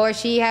 for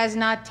she has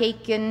not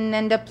taken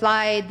and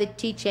applied the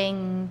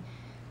teaching,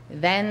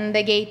 then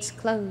the gates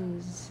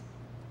close.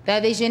 The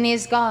vision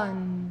is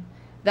gone,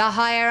 the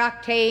higher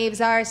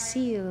octaves are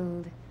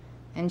sealed,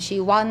 and she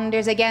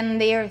wanders again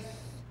the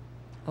earth.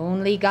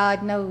 Only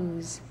God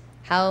knows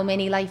how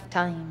many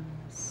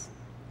lifetimes.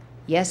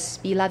 Yes,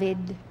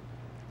 beloved,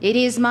 it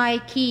is my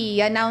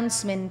key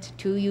announcement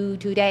to you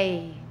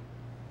today.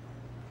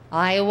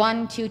 I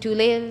want you to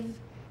live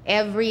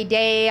every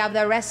day of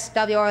the rest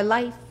of your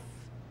life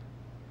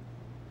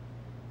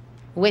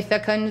with the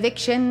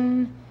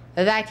conviction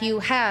that you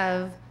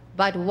have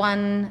but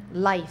one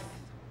life.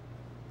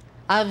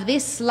 Of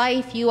this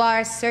life you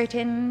are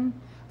certain,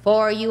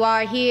 for you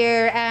are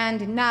here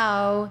and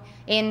now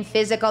in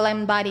physical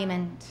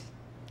embodiment.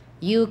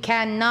 You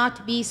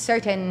cannot be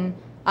certain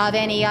of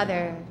any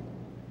other.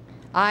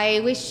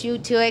 I wish you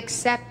to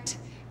accept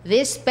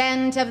this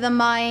bent of the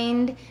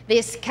mind,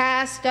 this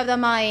cast of the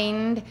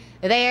mind,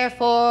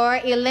 therefore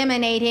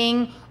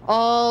eliminating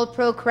all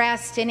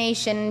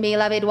procrastination,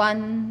 beloved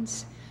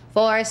ones.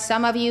 For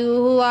some of you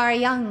who are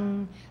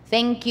young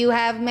think you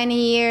have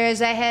many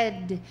years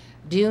ahead.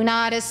 Do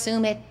not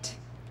assume it.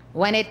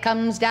 When it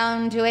comes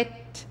down to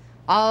it,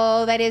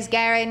 all that is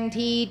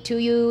guaranteed to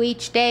you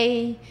each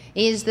day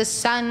is the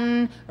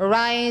sun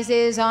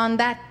rises on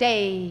that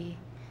day,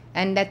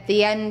 and at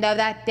the end of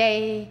that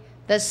day,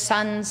 the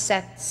sun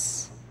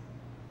sets.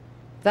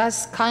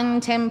 Thus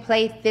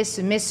contemplate this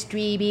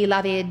mystery,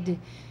 beloved.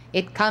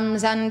 It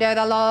comes under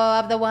the law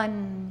of the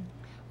one.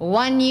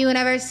 One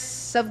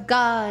universe of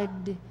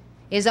God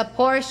is a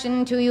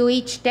portion to you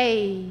each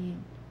day.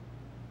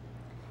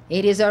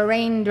 It is a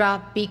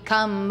raindrop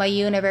become a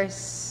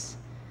universe.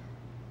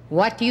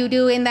 What you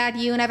do in that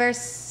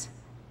universe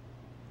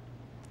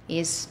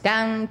is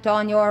stamped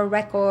on your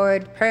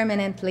record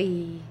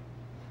permanently.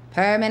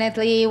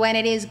 Permanently when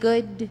it is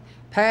good,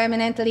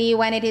 permanently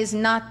when it is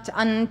not,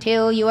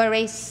 until you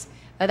erase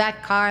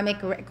that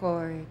karmic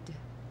record.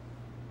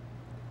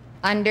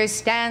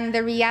 Understand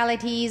the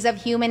realities of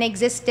human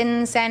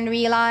existence and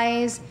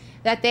realize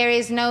that there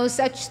is no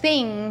such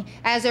thing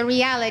as a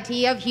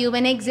reality of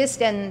human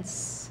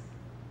existence.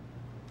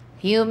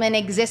 Human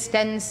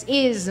existence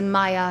is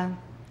Maya.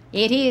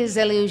 It is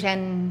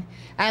illusion.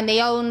 And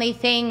the only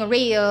thing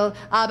real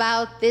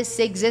about this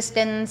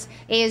existence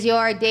is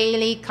your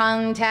daily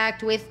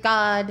contact with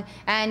God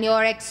and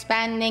your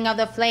expanding of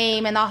the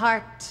flame in the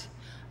heart.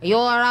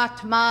 Your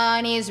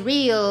Atman is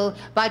real,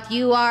 but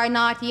you are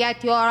not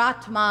yet your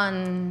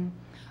Atman.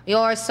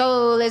 Your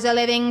soul is a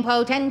living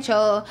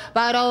potential,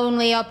 but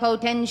only a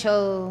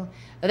potential.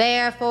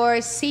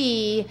 Therefore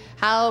see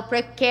how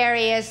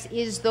precarious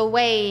is the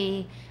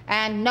way,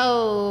 and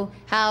know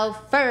how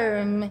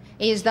firm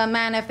is the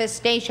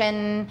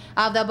manifestation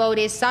of the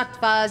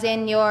bodhisattvas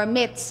in your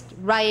midst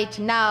right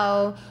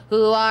now,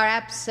 who are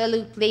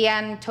absolutely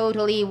and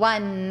totally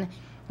one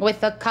with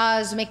the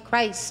cosmic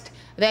Christ,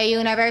 the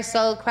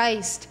universal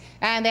Christ,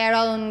 and their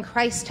own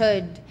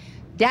Christhood,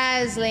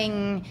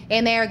 dazzling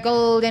in their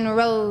golden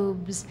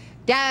robes,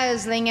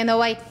 dazzling in the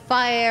white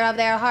fire of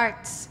their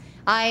hearts.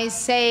 I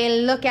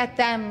say, look at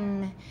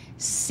them.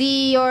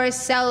 See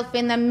yourself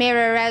in the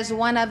mirror as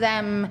one of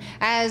them,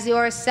 as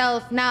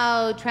yourself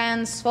now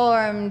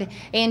transformed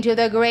into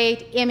the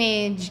great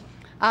image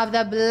of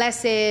the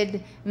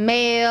blessed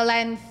male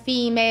and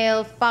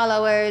female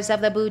followers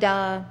of the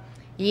Buddha.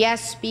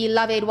 Yes,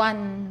 beloved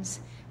ones,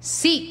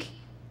 seek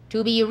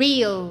to be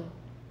real.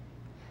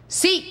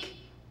 Seek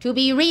to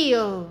be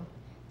real.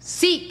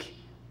 Seek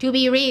to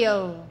be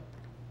real.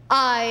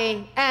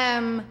 I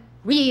am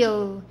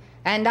real,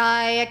 and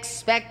I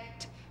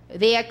expect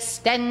the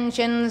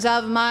extensions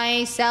of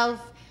myself,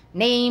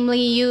 namely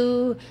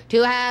you,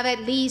 to have at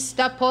least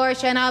a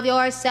portion of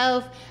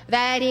yourself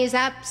that is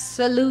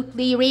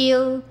absolutely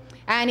real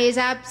and is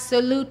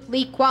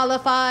absolutely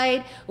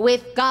qualified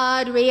with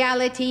God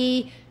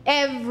reality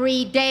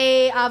every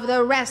day of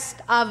the rest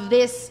of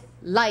this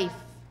life.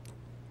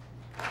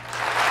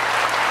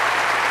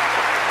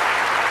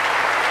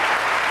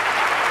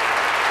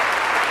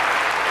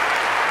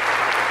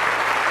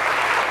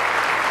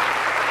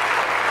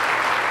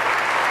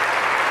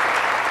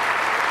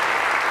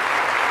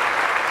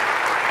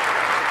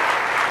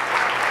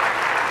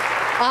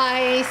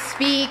 I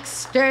speak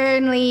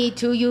sternly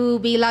to you,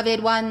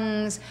 beloved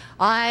ones.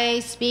 I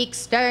speak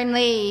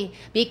sternly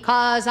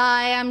because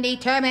I am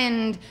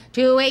determined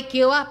to wake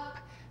you up.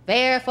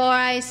 Therefore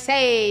I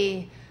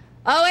say,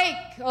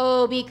 awake,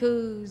 O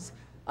bhikkhus,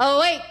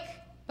 awake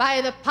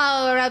by the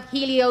power of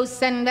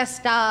Helios and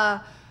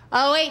Vesta,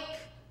 awake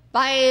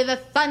by the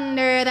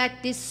thunder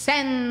that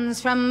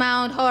descends from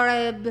Mount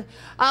Horeb,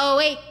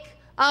 awake,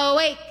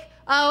 awake,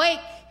 awake,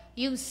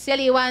 you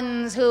silly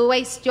ones who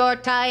waste your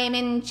time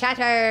in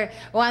chatter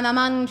when the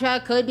mantra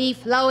could be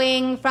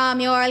flowing from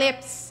your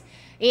lips.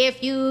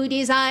 If you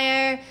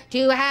desire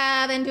to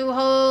have and to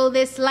hold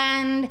this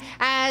land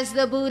as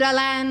the Buddha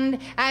land,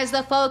 as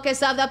the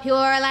focus of the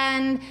Pure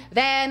Land,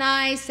 then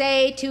I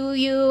say to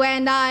you,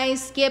 and I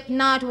skip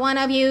not one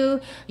of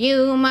you,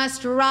 you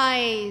must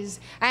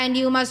rise, and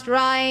you must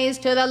rise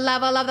to the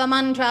level of the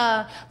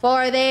mantra,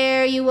 for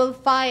there you will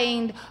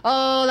find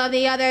all of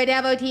the other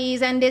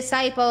devotees and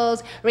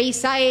disciples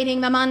reciting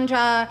the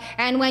mantra,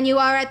 and when you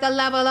are at the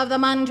level of the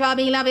mantra,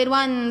 beloved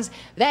ones,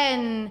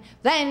 then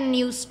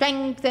you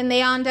strengthen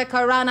the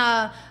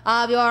Antakarana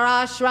of your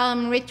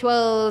ashram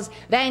rituals.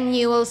 Then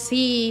you will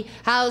see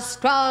how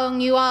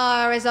strong you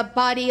are as a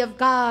body of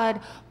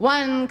God,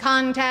 one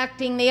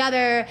contacting the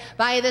other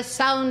by the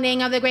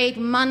sounding of the great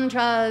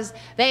mantras.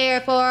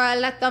 Therefore,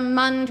 let the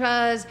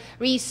mantras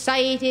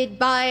recited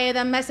by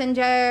the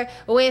messenger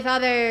with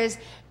others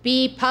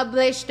be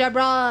published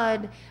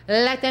abroad.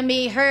 Let them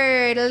be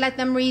heard, let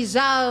them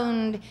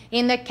resound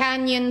in the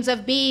canyons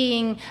of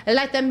being,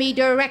 let them be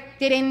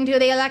directed into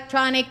the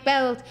electronic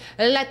belt,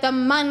 let the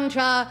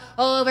mantra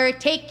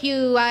overtake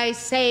you, I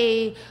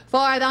say,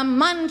 for the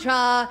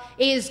mantra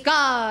is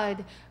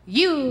God.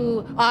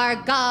 You are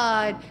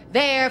God,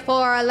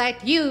 therefore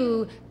let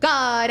you,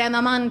 God, and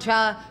the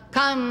mantra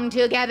come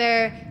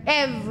together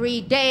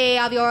every day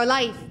of your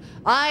life.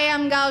 I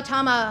am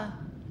Gautama.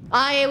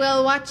 I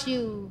will watch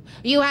you.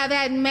 You have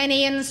had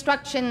many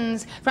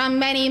instructions from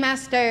many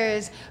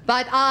masters,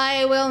 but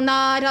I will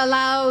not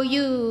allow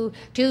you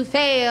to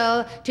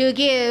fail to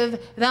give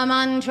the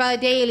mantra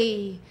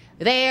daily.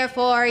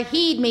 Therefore,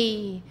 heed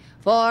me,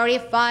 for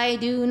if I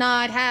do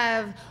not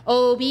have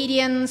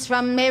obedience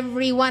from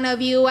every one of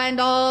you and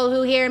all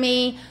who hear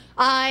me,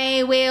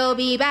 I will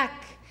be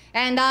back,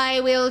 and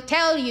I will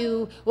tell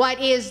you what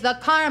is the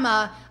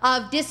karma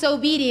of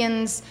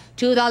disobedience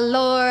to the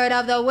Lord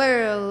of the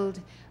world.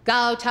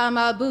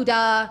 Gautama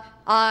Buddha,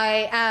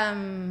 I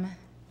am.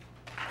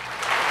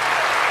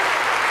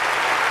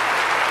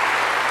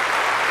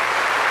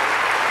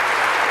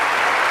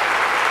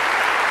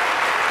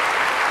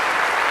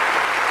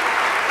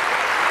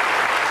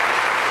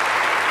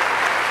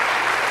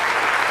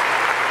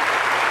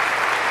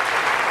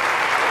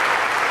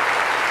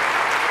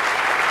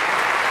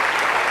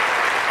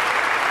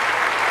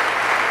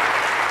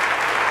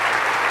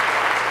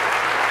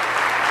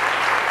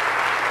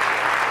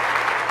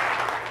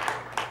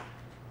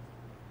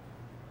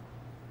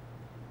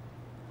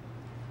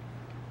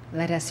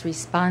 Let us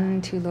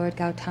respond to Lord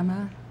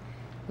Gautama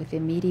with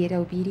immediate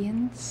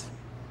obedience.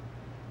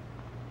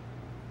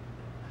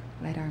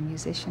 Let our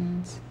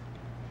musicians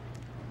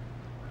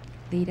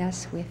lead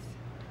us with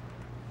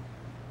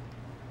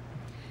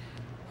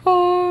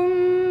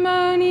Om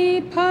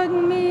Mani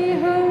Padme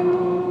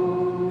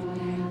Hum.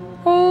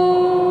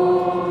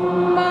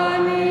 Om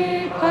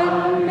Mani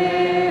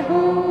Padme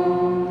Hum.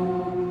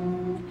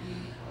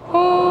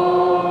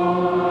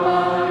 Om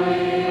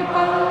Mani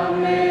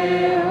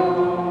Padme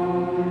Hum.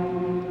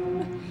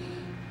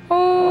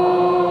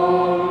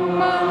 Om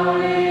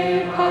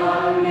Mani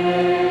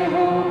Padme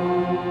Hum.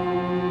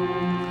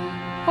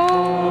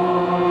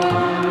 Om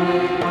Mani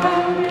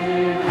Padme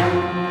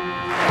Hum.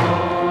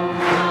 Om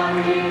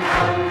Mani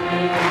Padme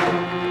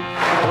Hum.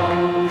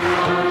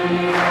 Om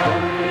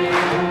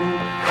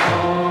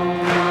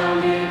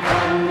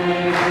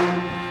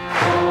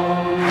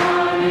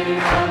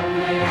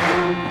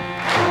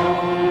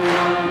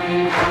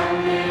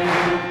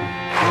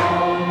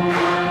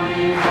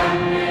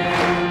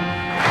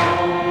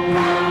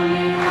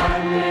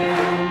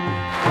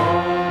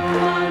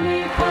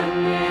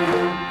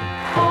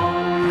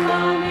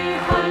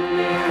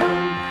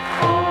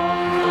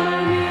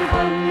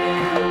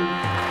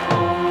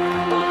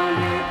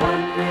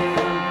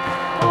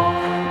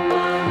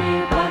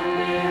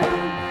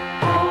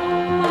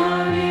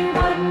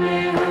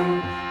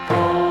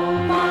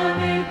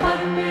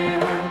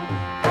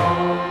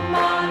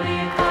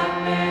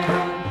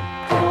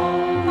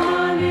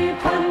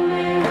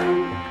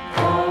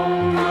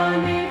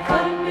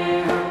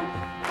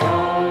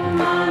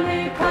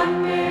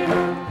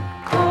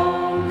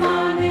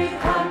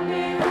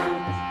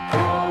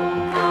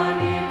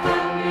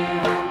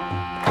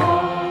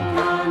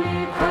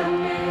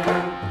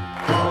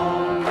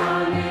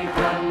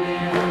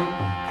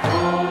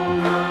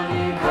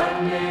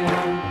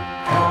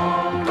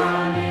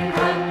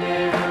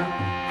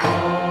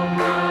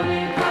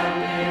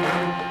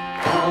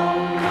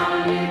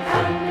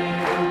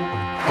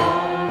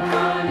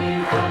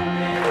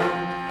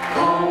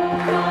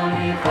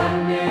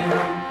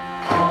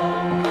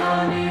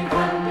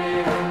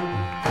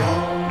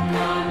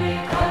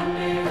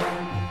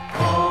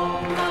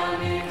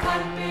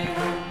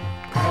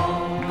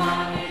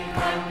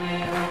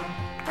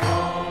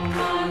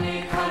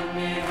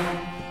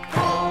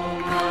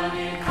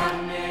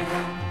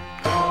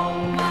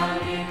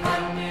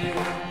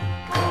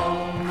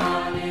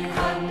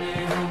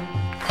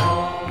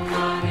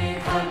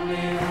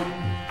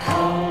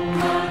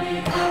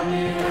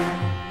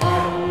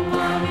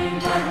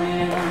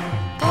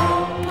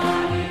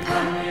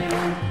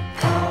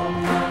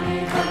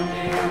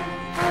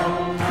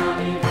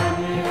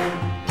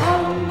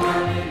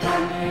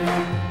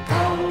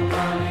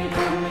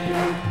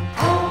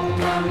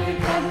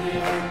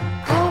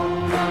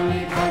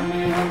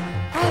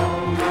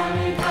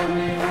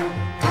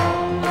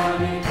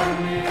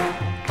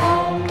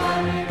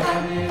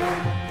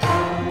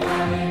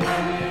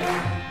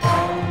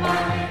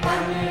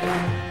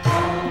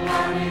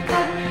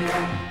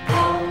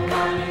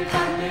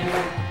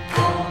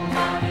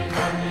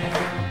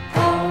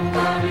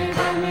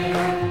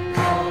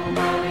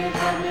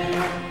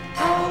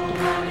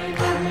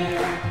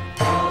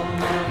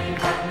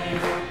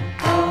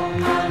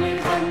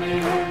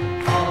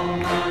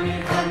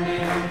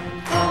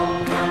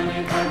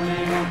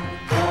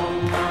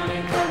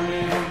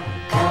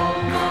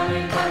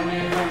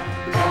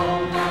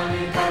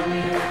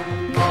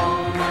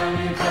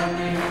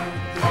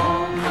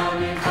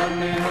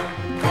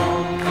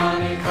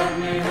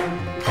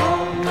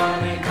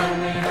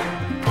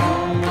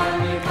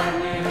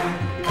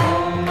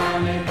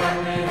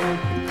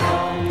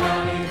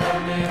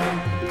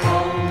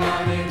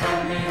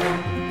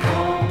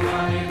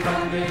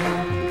Alleluia.